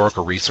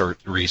historical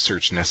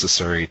research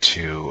necessary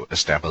to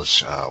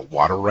establish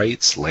water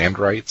rights, land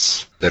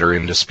rights that are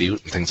in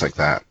dispute, and things like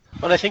that.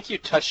 Well, I think you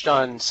touched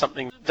on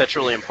something that's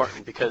really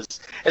important, because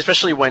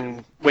especially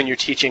when you're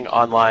teaching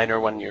online or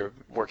when you're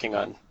working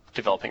on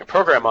developing a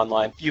program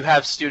online, you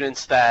have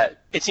students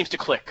that it seems to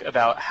click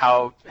about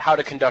how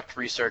to conduct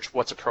research,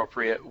 what's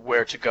appropriate,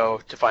 where to go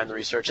to find the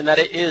research, and that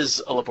it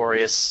is a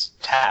laborious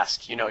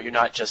task. You know, you're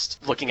not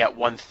just looking at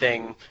one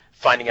thing,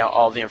 finding out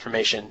all the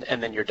information,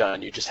 and then you're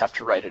done. You just have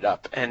to write it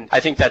up. And I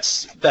think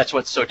that's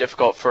what's so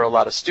difficult for a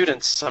lot of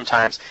students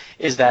sometimes,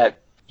 is that,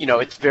 you know,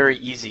 it's very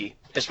easy,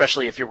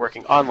 especially if you're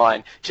working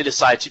online, to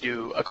decide to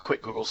do a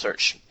quick Google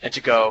search and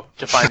to go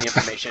to find the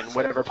information,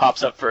 whatever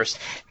pops up first,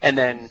 and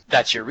then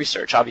that's your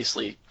research.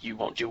 Obviously, you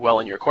won't do well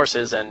in your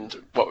courses, and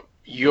what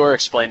you're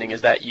explaining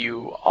is that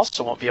you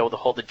also won't be able to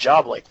hold a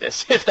job like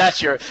this if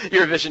that's your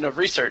vision of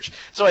research.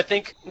 So I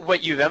think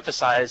what you've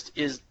emphasized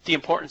is the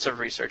importance of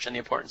research and the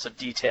importance of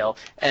detail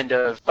and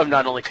of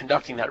not only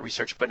conducting that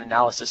research but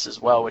analysis as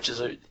well, which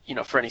is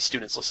for any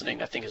students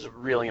listening, I think is a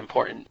really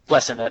important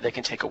lesson that they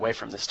can take away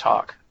from this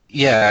talk.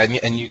 Yeah,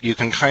 and you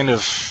can kind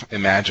of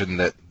imagine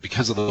that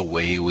because of the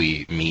way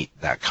we meet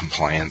that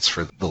compliance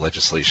for the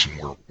legislation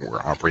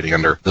we're operating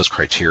under, those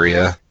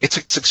criteria, it's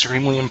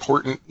extremely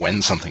important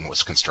when something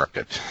was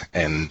constructed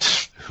and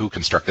who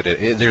constructed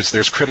it.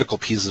 There's critical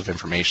pieces of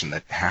information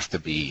that have to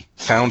be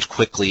found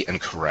quickly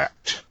and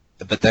correct.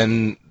 But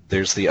then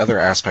there's the other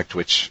aspect,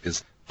 which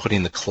is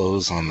putting the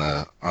clothes on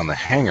the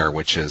hanger,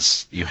 which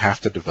is you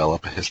have to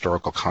develop a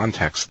historical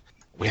context.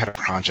 We had a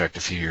project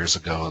a few years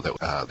ago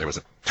that there was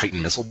a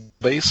Titan missile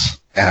base,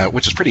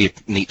 which is pretty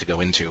neat to go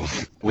into.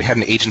 We had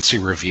an agency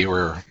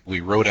reviewer.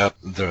 We wrote up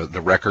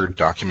the record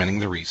documenting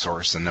the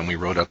resource, and then we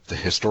wrote up the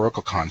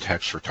historical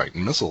context for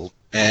Titan missile.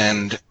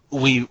 And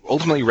we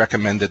ultimately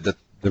recommended that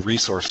the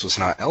resource was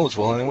not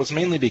eligible, and it was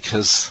mainly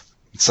because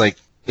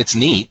it's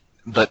neat,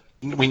 but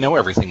we know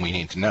everything we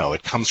need to know.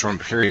 It comes from a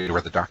period where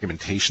the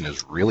documentation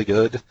is really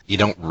good. You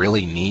don't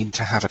really need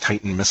to have a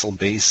Titan missile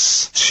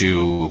base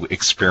to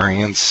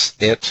experience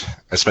it,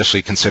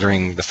 especially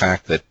considering the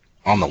fact that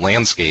on the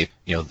landscape,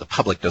 the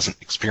public doesn't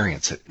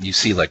experience it. You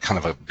see kind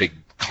of a big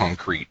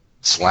concrete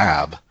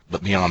slab,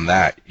 but beyond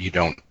that, you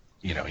don't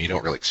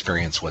really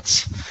experience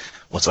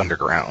what's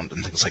underground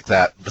and things like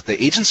that. But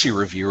the agency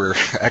reviewer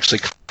actually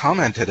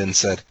commented and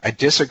said, I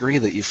disagree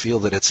that you feel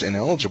that it's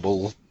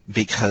ineligible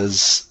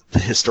because the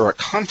historic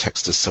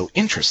context is so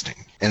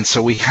interesting. And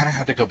so we kind of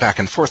had to go back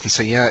and forth and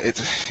say, yeah, it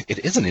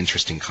is an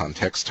interesting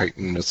context.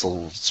 Titan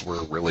missiles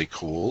were really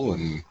cool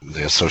and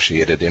the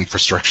associated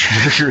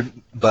infrastructure,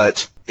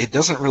 but it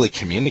doesn't really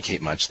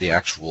communicate much, the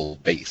actual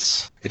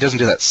base. It doesn't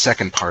do that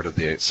second part of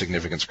the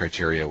significance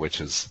criteria,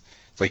 which is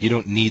you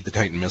don't need the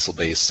Titan missile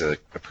base to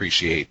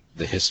appreciate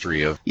the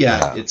history of...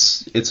 Yeah,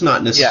 it's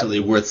not necessarily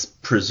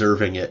worth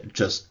preserving it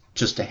just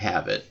to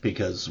have it,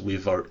 because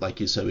like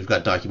you said, we've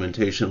got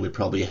documentation. We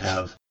probably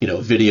have,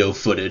 video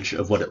footage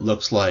of what it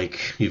looks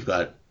like. You've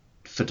got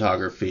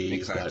photography,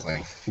 exactly.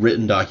 You've got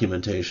written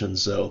documentation.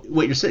 So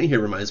what you're saying here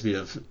reminds me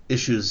of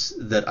issues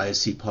that I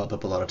see pop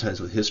up a lot of times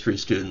with history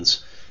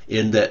students,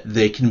 in that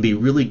they can be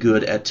really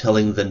good at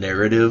telling the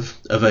narrative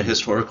of a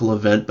historical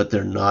event, but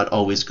they're not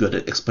always good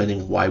at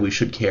explaining why we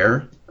should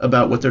care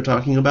about what they're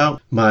talking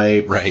about.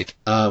 Right.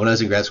 When I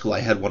was in grad school, I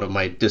had one of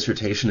my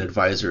dissertation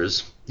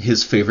advisors.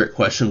 His favorite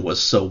question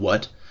was, so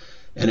what?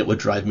 And it would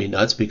drive me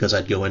nuts because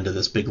I'd go into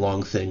this big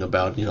long thing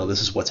about,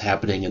 this is what's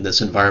happening in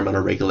this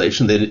environmental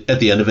regulation. Then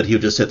at the end of it, he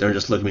would just sit there and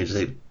just look at me and just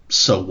say,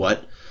 so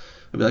what?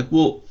 I'd be like,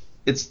 well,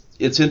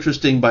 it's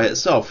interesting by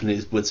itself. And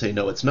he would say,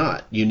 no, it's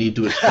not. You need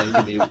to explain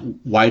to me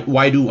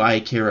why do I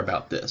care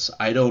about this?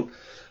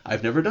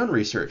 I've never done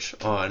research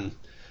on,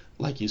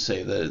 like you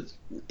say, the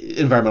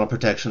Environmental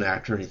Protection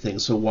Act or anything,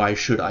 so why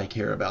should I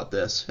care about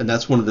this? And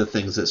that's one of the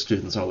things that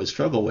students always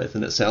struggle with,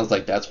 and it sounds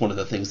like that's one of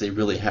the things they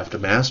really have to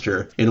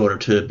master in order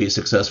to be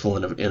successful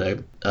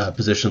in a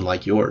position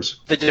like yours.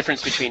 The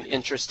difference between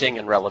interesting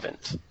and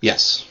relevant.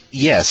 Yes,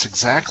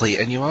 exactly.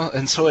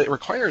 And so it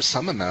requires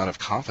some amount of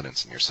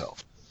confidence in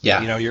yourself. Yeah.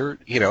 And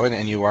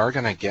you are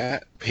going to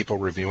get people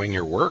reviewing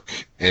your work,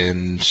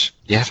 and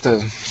you have to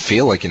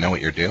feel like you know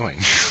what you're doing.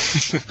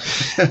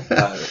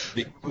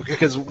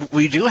 Because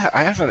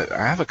I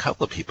have a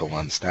couple of people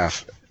on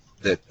staff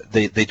that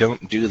they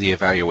don't do the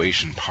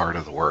evaluation part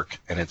of the work,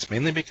 and it's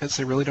mainly because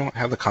they really don't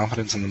have the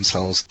confidence in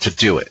themselves to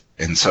do it.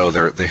 And so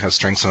they have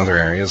strengths in other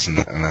areas, and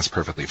that's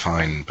perfectly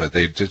fine, but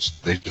they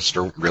just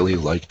don't really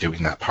like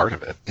doing that part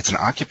of it. It's an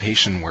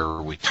occupation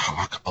where we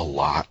talk a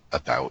lot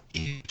about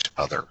each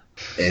other,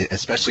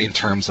 especially in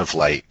terms of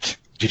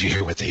did you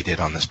hear what they did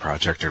on this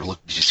project, or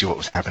look, did you see what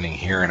was happening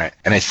here?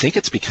 And I think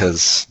it's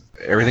because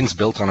everything's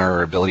built on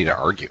our ability to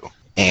argue.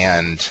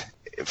 And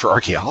for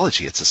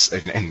archaeology,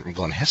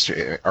 in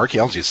history,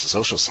 archaeology is a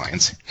social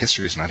science.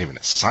 History is not even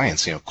a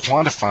science.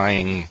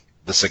 Quantifying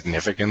the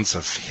significance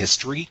of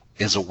history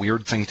is a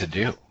weird thing to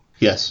do.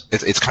 Yes.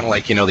 It's kind of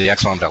like, the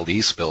Exxon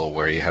Valdez spill,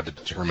 where you had to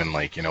determine,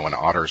 an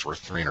otter's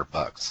worth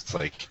 $300. It's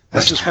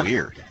that's just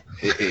weird.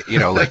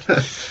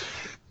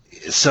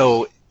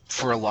 So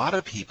for a lot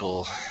of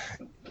people,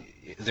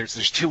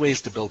 there's two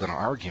ways to build an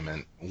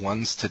argument.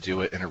 One's to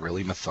do it in a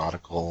really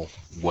methodical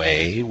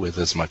way with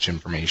as much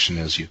information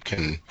as you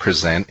can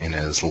present in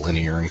as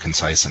linear and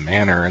concise a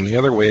manner, and the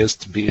other way is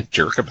to be a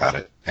jerk about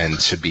it and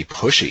to be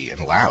pushy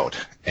and loud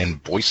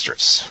and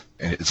boisterous.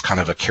 And it's kind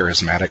of a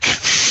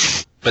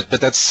charismatic, but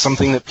that's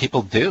something that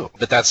people do.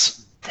 But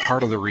that's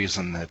part of the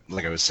reason that,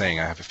 like I was saying,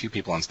 I have a few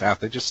people on staff.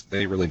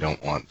 They really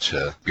don't want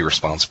to be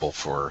responsible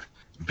for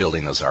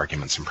building those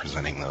arguments and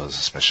presenting those,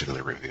 especially to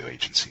the review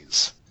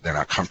agencies. They're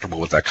not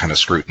comfortable with that kind of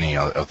scrutiny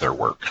of their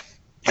work.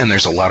 And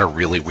there's a lot of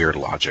really weird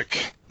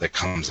logic that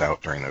comes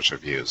out during those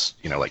reviews.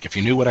 You know, like, if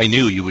you knew what I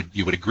knew, you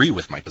would agree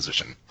with my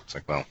position. It's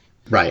like, well...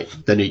 Right.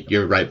 Then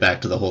you're right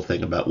back to the whole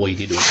thing about, well, you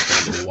need to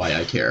explain to me why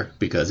I care,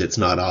 because it's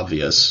not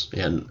obvious,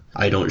 and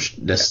I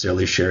don't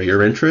necessarily share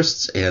your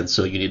interests, and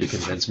so you need to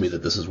convince me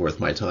that this is worth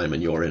my time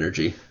and your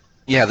energy.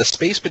 Yeah, the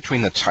space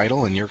between the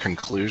title and your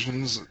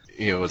conclusions,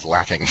 is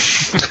lacking.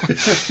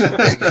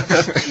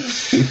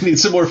 You need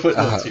some more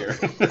footnotes here.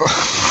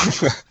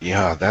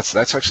 Yeah, that's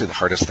actually the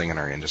hardest thing in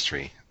our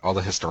industry. All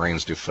the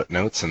historians do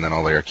footnotes, and then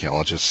all the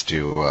archaeologists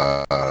do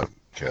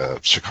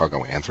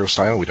Chicago Anthro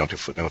style. We don't do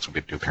footnotes,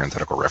 we do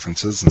parenthetical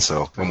references, and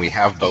so when we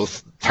have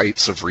both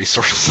types of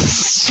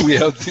resources,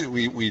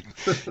 we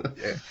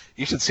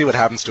you should see what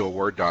happens to a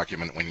Word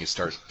document when you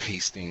start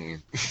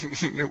pasting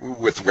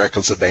with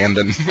reckless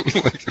abandon.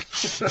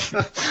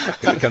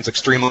 It becomes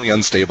extremely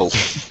unstable.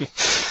 So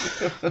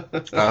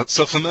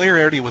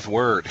familiarity with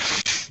Word.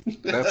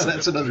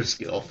 That's another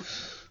skill.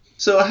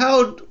 So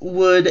how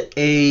would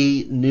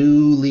a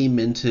newly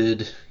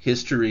minted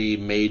history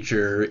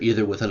major,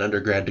 either with an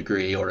undergrad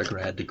degree or a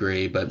grad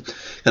degree, but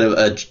kind of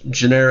a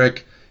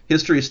generic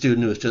history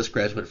student who has just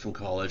graduated from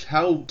college,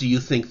 how do you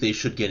think they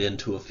should get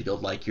into a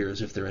field like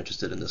yours if they're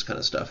interested in this kind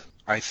of stuff?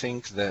 I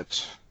think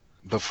that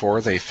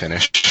before they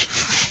finish...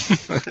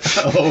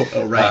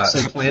 oh, right.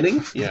 So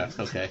planning? Yeah,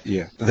 okay.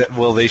 Yeah.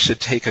 They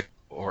should take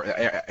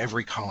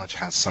every college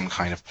has some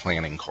kind of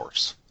planning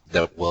course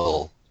that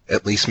will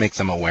at least make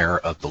them aware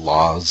of the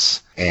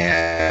laws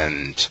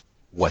and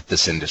what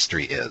this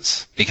industry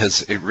is.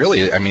 Because it really,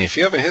 if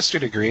you have a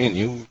history degree and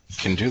you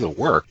can do the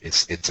work,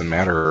 it's a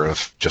matter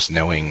of just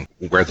knowing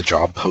where the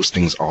job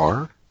postings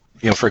are.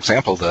 For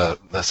example, the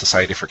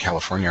Society for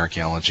California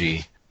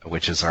Archaeology,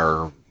 which is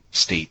our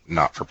state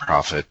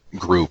not-for-profit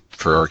group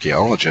for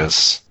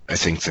archaeologists, I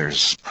think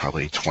there's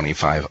probably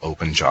 25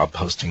 open job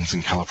postings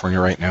in California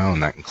right now,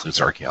 and that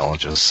includes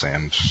archaeologists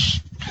and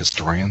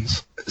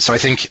historians. So I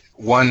think,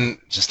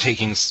 just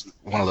taking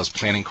one of those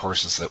planning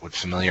courses that would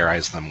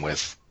familiarize them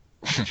with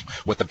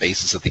what the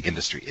basis of the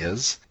industry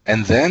is,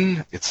 and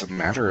then it's a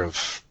matter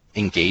of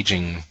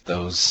engaging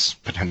those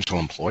potential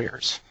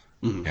employers.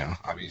 Mm-hmm.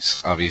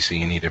 Obviously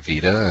you need a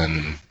vita,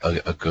 and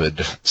a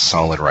good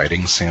solid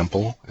writing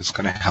sample is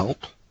going to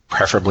help.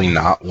 Preferably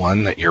not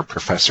one that your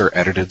professor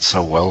edited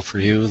so well for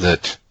you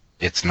that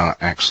it's not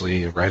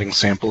actually a writing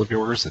sample of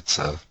yours, it's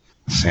a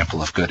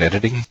sample of good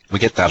editing. We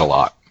get that a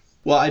lot.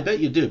 Well, I bet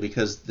you do,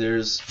 because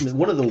there's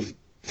one of the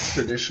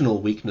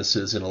traditional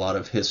weaknesses in a lot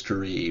of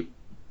history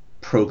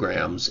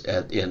programs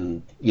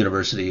in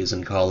universities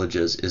and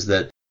colleges is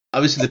that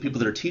obviously the people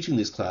that are teaching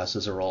these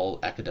classes are all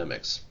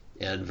academics,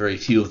 and very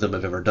few of them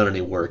have ever done any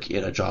work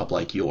in a job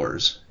like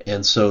yours.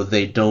 And so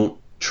they don't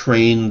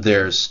train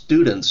their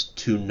students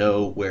to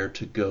know where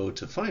to go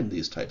to find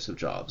these types of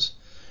jobs.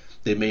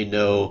 They may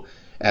know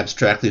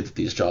abstractly that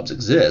these jobs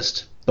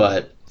exist,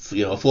 but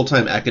a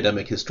full-time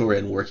academic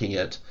historian working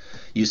at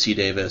UC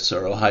Davis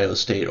or Ohio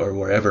State or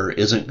wherever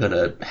isn't going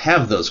to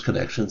have those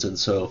connections, and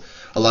so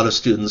a lot of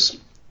students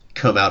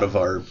come out of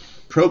our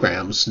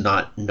programs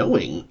not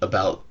knowing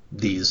about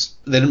these.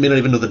 They may not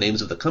even know the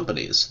names of the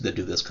companies that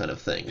do this kind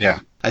of thing. Yeah.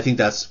 I think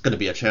that's going to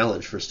be a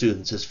challenge for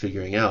students, is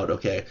figuring out,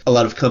 okay, a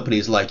lot of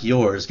companies like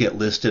yours get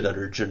listed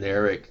under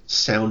generic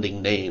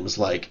sounding names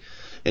like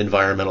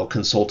environmental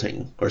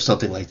consulting or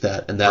something like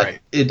that, and that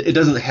it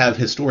doesn't have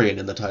historian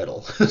in the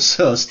title.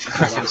 So a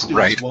lot of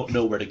students won't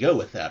know where to go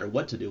with that or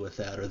what to do with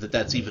that, or that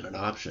that's even an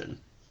option.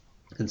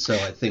 And so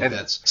I think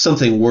that's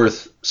something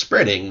worth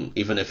spreading,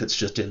 even if it's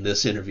just in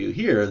this interview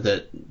here,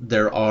 that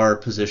there are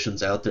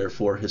positions out there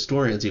for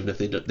historians, even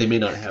if they may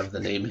not have the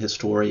name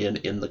historian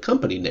in the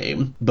company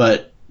name,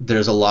 but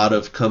there's a lot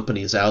of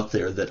companies out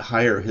there that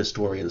hire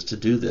historians to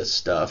do this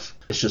stuff.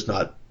 It's just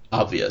not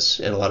obvious,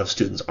 and a lot of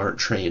students aren't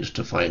trained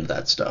to find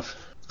that stuff,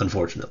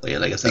 unfortunately.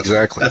 And I guess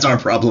that's our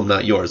problem,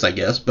 not yours, I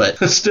guess. But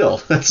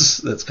still,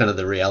 that's kind of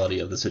the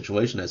reality of the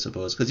situation, I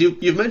suppose. Because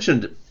you've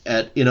mentioned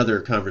in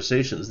other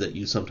conversations that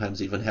you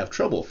sometimes even have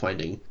trouble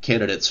finding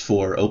candidates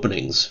for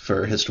openings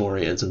for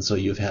historians, and so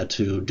you've had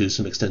to do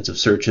some extensive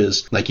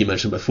searches. Like you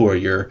mentioned before,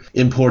 you're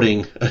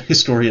importing a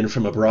historian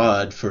from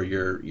abroad for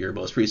your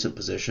most recent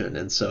position,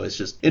 and so it's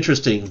just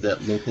interesting that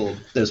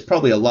there's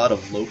probably a lot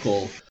of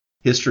local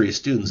history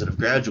students that have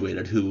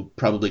graduated who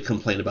probably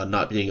complain about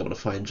not being able to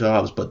find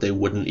jobs, but they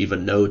wouldn't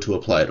even know to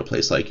apply at a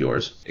place like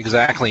yours.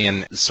 Exactly,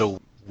 and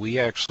so we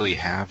actually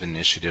have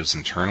initiatives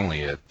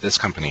internally at this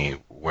company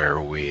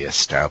where we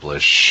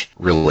establish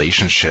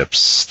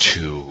relationships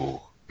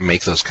to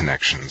make those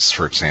connections.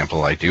 For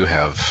example, I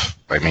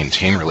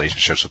maintain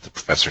relationships with the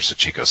professors at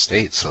Chico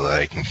State so that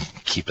I can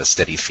keep a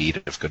steady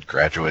feed of good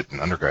graduate and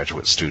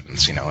undergraduate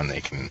students, and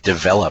they can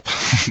develop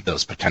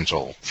those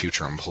potential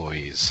future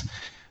employees.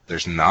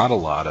 There's not a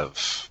lot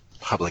of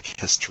public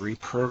history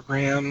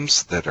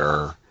programs that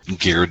are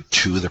geared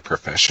to the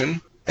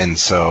profession, and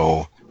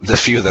so the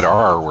few that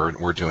are,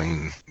 we're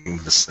doing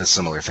a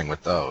similar thing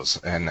with those,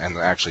 and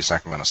actually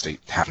Sacramento State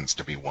happens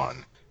to be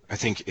one. I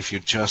think if you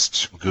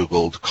just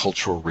Googled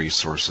cultural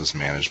resources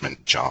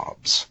management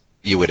jobs,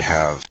 you would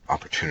have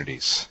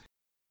opportunities.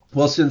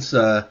 Well, since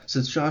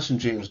Josh and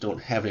James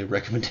don't have any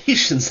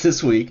recommendations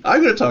this week,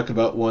 I'm going to talk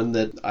about one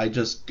that I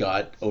just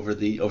got over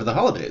the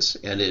holidays,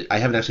 and I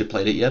haven't actually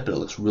played it yet, but it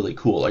looks really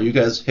cool.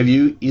 Have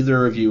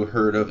either of you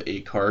heard of a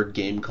card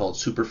game called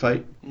Super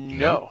Fight?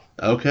 No.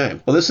 Okay.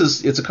 Well,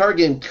 it's a card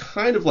game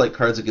kind of like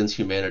Cards Against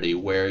Humanity,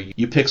 where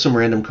you pick some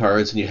random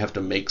cards and you have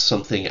to make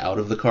something out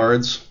of the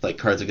cards. Like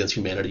Cards Against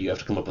Humanity, you have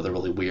to come up with a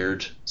really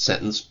weird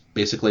sentence,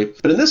 basically.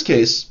 But in this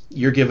case,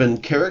 you're given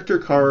character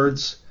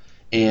cards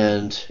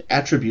and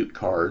attribute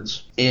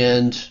cards,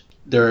 and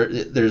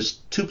there's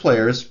two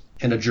players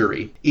and a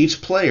jury.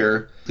 Each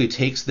player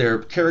takes their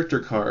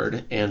character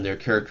card and their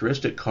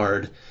characteristic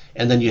card,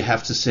 and then you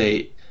have to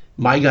say,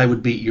 my guy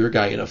would beat your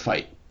guy in a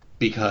fight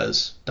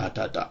because ...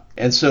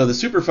 And so the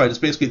super fight is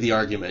basically the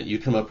argument. You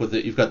come up with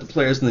it, you've got the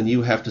players, and then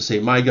you have to say,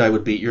 my guy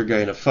would beat your guy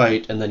in a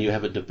fight, and then you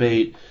have a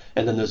debate,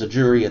 and then there's a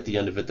jury at the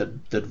end of it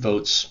that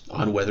votes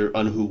on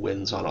who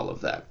wins on all of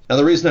that. Now,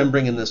 the reason I'm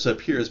bringing this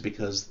up here is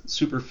because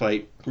Super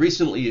Fight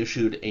recently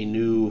issued a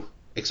new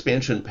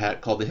expansion pack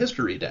called the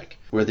History Deck,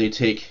 where they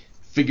take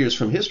figures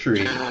from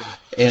history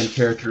and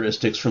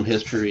characteristics from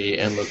history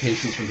and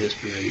locations from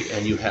history,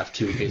 and you have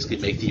to basically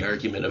make the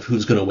argument of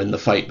who's going to win the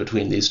fight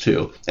between these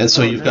two. And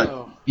so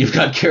you've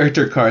got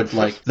character cards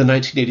like the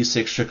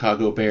 1986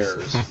 Chicago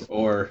Bears,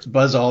 or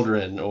Buzz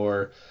Aldrin,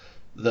 or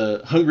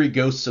the Hungry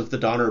Ghosts of the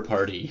Donner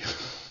Party,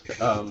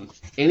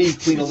 any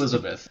Queen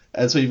Elizabeth.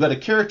 And so you've got a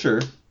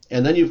character,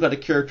 and then you've got a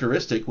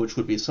characteristic, which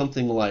would be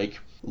something like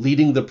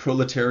leading the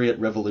proletariat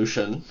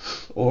revolution,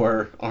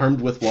 or armed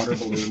with water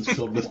balloons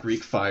filled with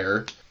Greek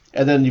fire.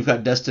 And then you've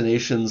got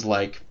destinations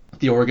like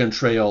the Oregon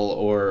Trail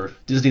or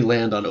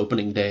Disneyland on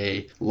opening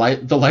day,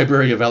 the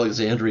Library of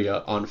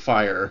Alexandria on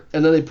fire.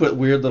 And then they put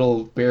weird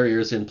little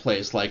barriers in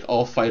place, like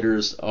all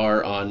fighters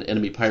are on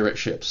enemy pirate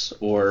ships,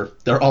 or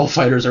all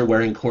fighters are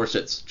wearing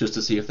corsets, just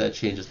to see if that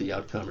changes the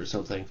outcome or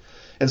something.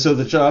 And so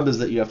the job is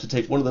that you have to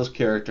take one of those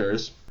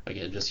characters,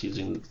 again, just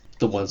using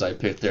the ones I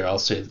picked there, I'll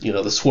say,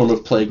 the swarm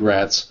of plague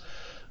rats,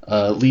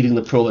 leading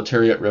the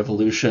proletariat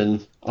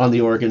revolution on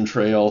the Oregon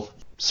Trail,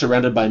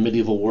 surrounded by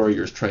medieval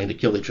warriors trying to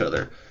kill each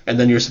other. And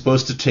then you're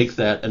supposed to take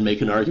that and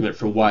make an argument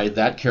for why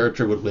that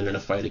character would win in a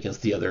fight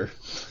against the other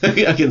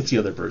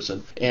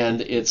person. And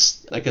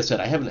it's, like I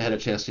said, I haven't had a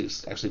chance to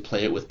actually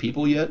play it with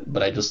people yet,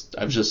 but I've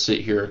just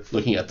sit here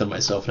looking at them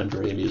myself, and I'm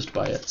very amused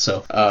by it.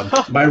 So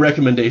my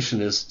recommendation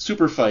is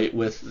Super Fight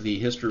with the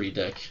History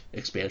Deck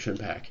expansion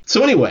pack.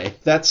 So anyway,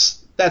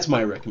 that's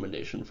my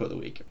recommendation for the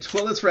week.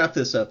 Well, let's wrap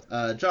this up.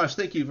 Josh,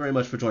 thank you very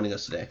much for joining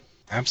us today.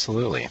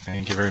 Absolutely.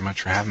 Thank you very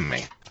much for having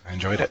me. I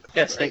enjoyed it.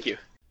 Yes, thank you.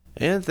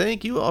 And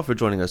thank you all for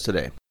joining us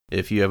today.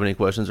 If you have any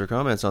questions or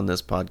comments on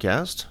this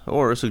podcast,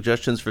 or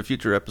suggestions for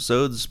future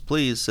episodes,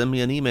 please send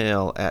me an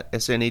email at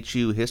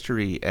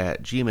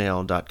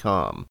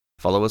snhuhistory@gmail.com.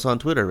 Follow us on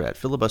Twitter at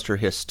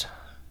filibusterhist.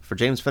 For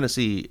James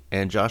Fennessy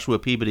and Joshua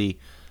Peabody,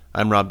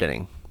 I'm Rob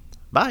Denning.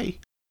 Bye!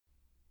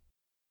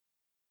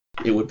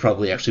 It would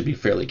probably actually be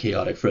fairly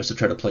chaotic for us to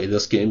try to play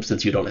this game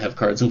since you don't have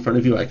cards in front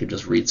of you. I could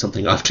just read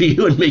something off to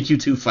you and make you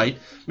two fight.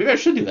 Maybe I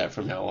should do that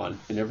from now on.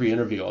 In every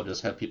interview, I'll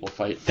just have people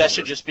fight. That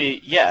should just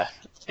be, yeah,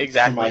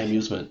 exactly. For my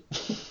amusement.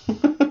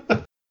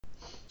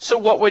 So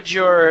what would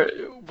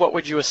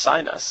you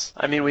assign us?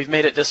 I mean, we've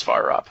made it this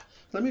far, Rob.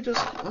 I'll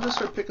just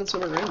start picking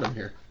some at random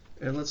here,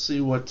 and let's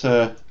see what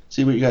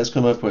you guys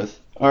come up with.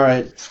 All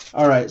right.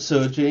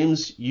 So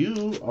James,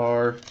 you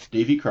are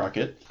Davy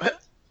Crockett,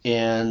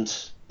 and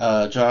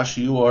Josh,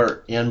 you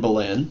are Anne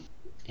Boleyn,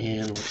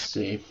 and let's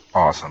see.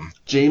 Awesome.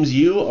 James,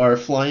 you are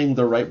flying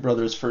the Wright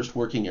brothers' first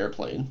working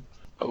airplane.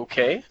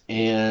 Okay.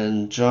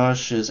 And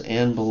Josh is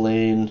Anne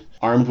Boleyn,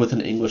 armed with an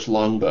English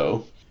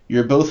longbow.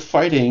 You're both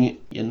fighting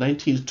in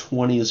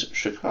 1920s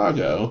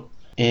Chicago,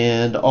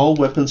 and all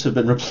weapons have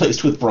been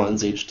replaced with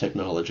Bronze Age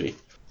technology.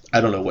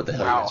 I don't know what the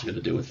hell you guys are going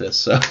to do with this,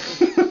 so...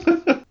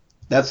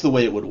 That's the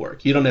way it would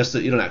work. You don't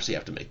actually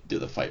have to do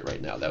the fight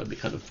right now. That would be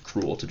kind of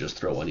cruel to just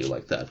throw on you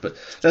like that. But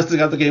that's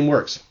how the game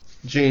works.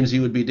 James,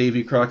 you would be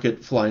Davy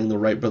Crockett flying the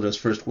Wright brothers'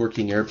 first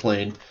working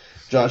airplane.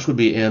 Josh would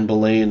be Anne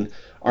Boleyn,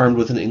 armed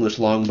with an English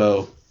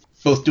longbow,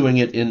 both doing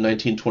it in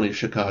 1920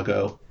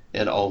 Chicago,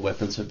 and all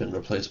weapons have been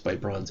replaced by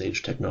Bronze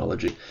Age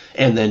technology.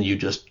 And then you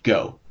just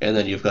go. And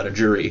then you've got a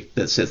jury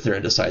that sits there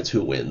and decides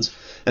who wins.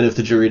 And if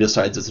the jury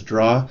decides it's a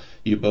draw,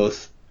 you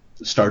both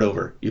start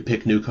over. You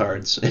pick new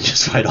cards and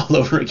just fight all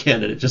over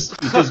again, and it just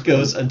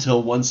goes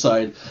until one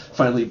side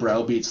finally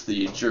browbeats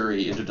the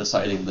jury into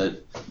deciding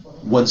that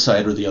one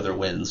side or the other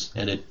wins.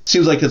 And it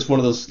seems like it's one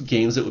of those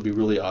games that would be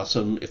really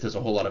awesome if there's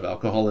a whole lot of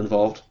alcohol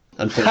involved.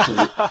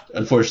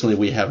 Unfortunately,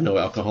 we have no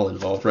alcohol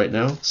involved right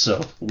now,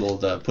 so we'll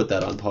put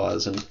that on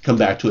pause and come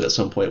back to it at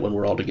some point when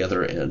we're all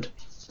together. And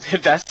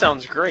that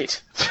sounds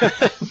great.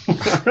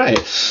 all right.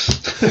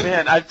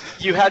 Man,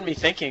 you had me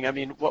thinking. I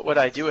mean, what would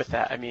I do with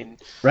that? I mean,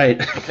 right.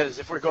 Because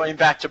if we're going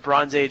back to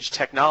Bronze Age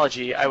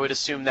technology, I would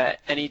assume that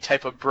any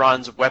type of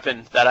bronze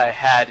weapon that I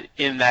had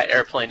in that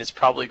airplane is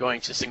probably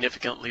going to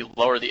significantly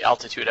lower the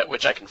altitude at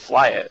which I can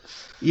fly it.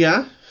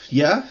 Yeah.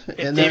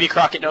 If Davy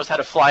Crockett knows how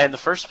to fly in the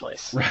first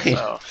place. Right.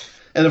 So.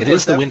 And it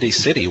is the Windy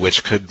City,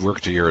 which could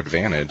work to your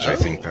advantage. I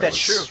think that's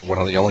true. One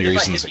of the only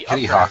reasons at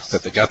Kitty Hawk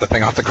that they got the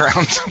thing off the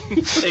ground.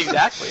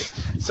 Exactly.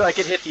 So I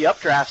could hit the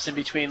updrafts in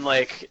between,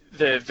 like,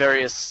 the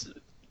various,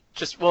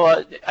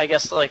 I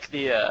guess, like,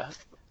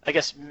 I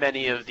guess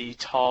many of the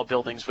tall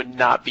buildings would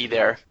not be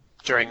there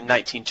during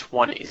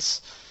 1920s.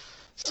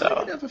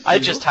 So I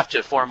just have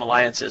to form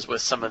alliances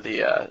with some of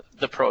the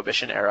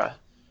Prohibition-era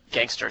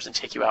gangsters and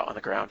take you out on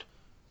the ground.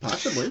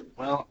 Possibly.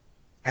 Well,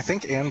 I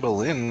think Anne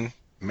Boleyn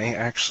may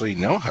actually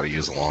know how to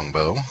use a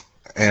longbow,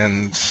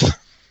 and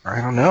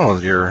I don't know,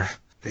 your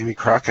Davy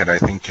Crockett, I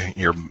think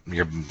your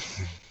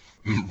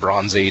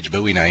Bronze Age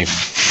Bowie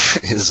knife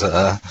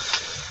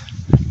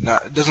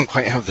doesn't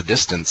quite have the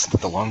distance that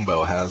the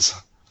longbow has.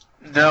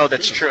 No,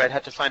 that's true. I'd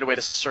have to find a way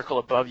to circle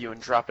above you and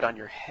drop it on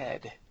your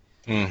head.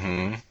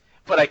 Mm-hmm.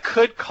 But I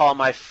could call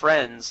my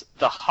friends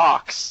the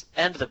Hawks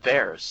and the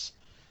Bears.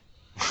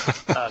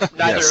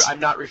 Yes. I'm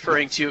not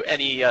referring to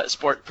any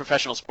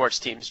professional sports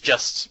teams,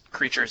 just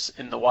creatures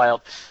in the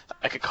wild.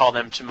 I could call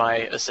them to my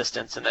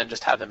assistance and then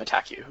just have them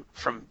attack you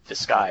from the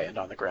sky and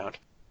on the ground.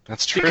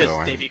 That's true.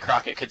 Because Davy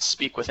Crockett could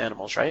speak with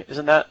animals, right?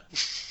 Isn't that?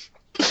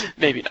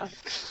 Maybe not.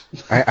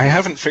 I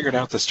haven't figured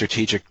out the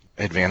strategic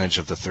advantage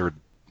of the third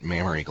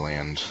mammary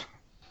gland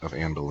of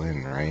Anne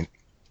Boleyn, right?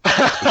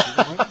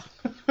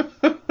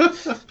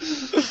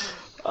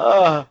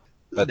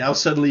 But now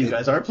suddenly you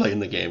guys are playing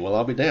the game. Well,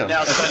 I'll be damned.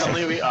 Now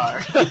suddenly we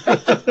are.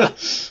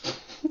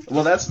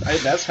 Well,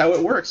 that's how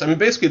it works. I mean,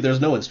 basically, there's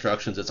no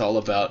instructions. It's all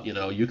about,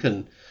 you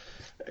can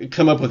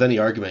come up with any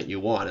argument you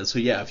want. And so,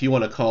 yeah, if you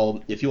want to pull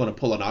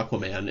an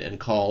Aquaman and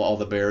call all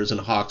the bears and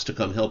hawks to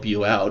come help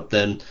you out,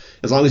 then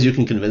as long as you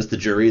can convince the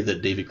jury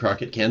that Davy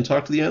Crockett can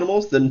talk to the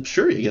animals, then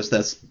sure, I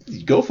guess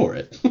go for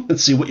it.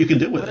 Let's see what you can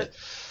do with it.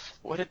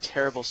 What a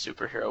terrible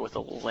superhero with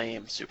a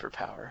lame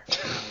superpower.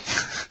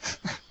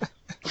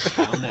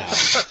 Now.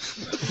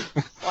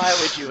 Why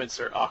would you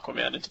insert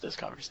Aquaman into this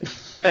conversation?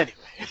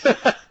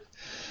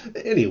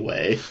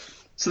 Anyway.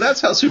 So that's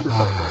how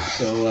Superfight works.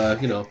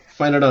 So,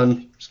 find it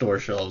on store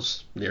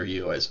shelves near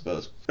you, I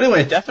suppose.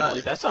 Anyway.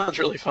 Definitely. That sounds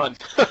really fun.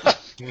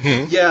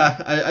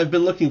 Yeah, I've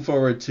been looking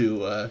forward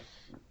to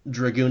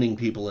dragooning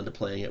people into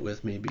playing it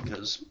with me,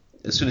 because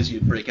as soon as you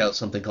break out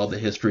something called the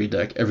history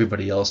deck,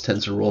 everybody else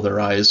tends to roll their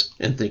eyes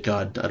and think,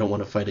 God, I don't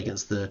want to fight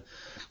against the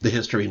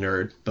history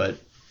nerd, but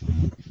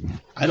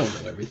I don't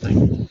know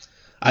everything.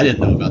 I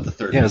didn't know about the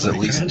third. Yeah, at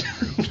least.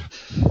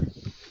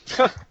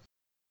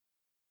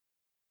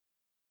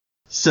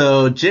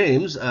 So,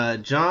 James,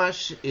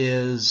 Josh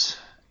is.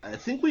 I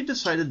think we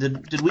decided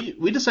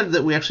we decided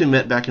that we actually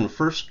met back in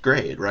first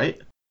grade, right?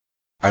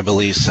 I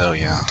believe so.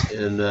 Yeah.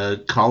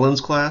 In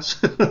Collins'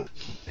 class.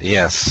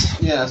 Yes.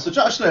 Yeah. So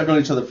Josh and I have known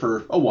each other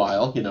for a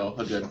while.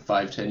 A good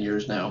 5-10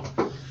 years now.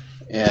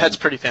 And that's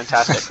pretty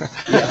fantastic.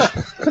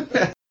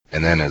 Yeah.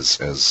 And then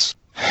as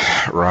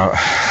Rob,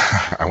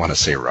 I want to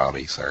say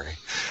Robbie, sorry.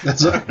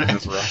 That's all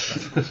right.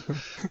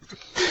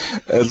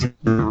 As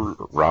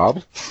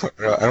Rob?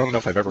 I don't know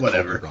if I've ever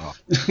Whatever. called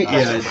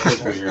Yeah, you Rob.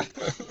 it's weird.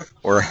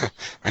 Or,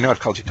 I know I've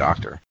called you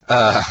Doctor.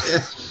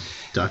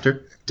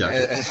 Doctor?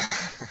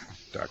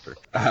 Doctor.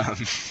 I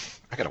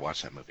gotta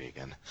watch that movie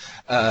again.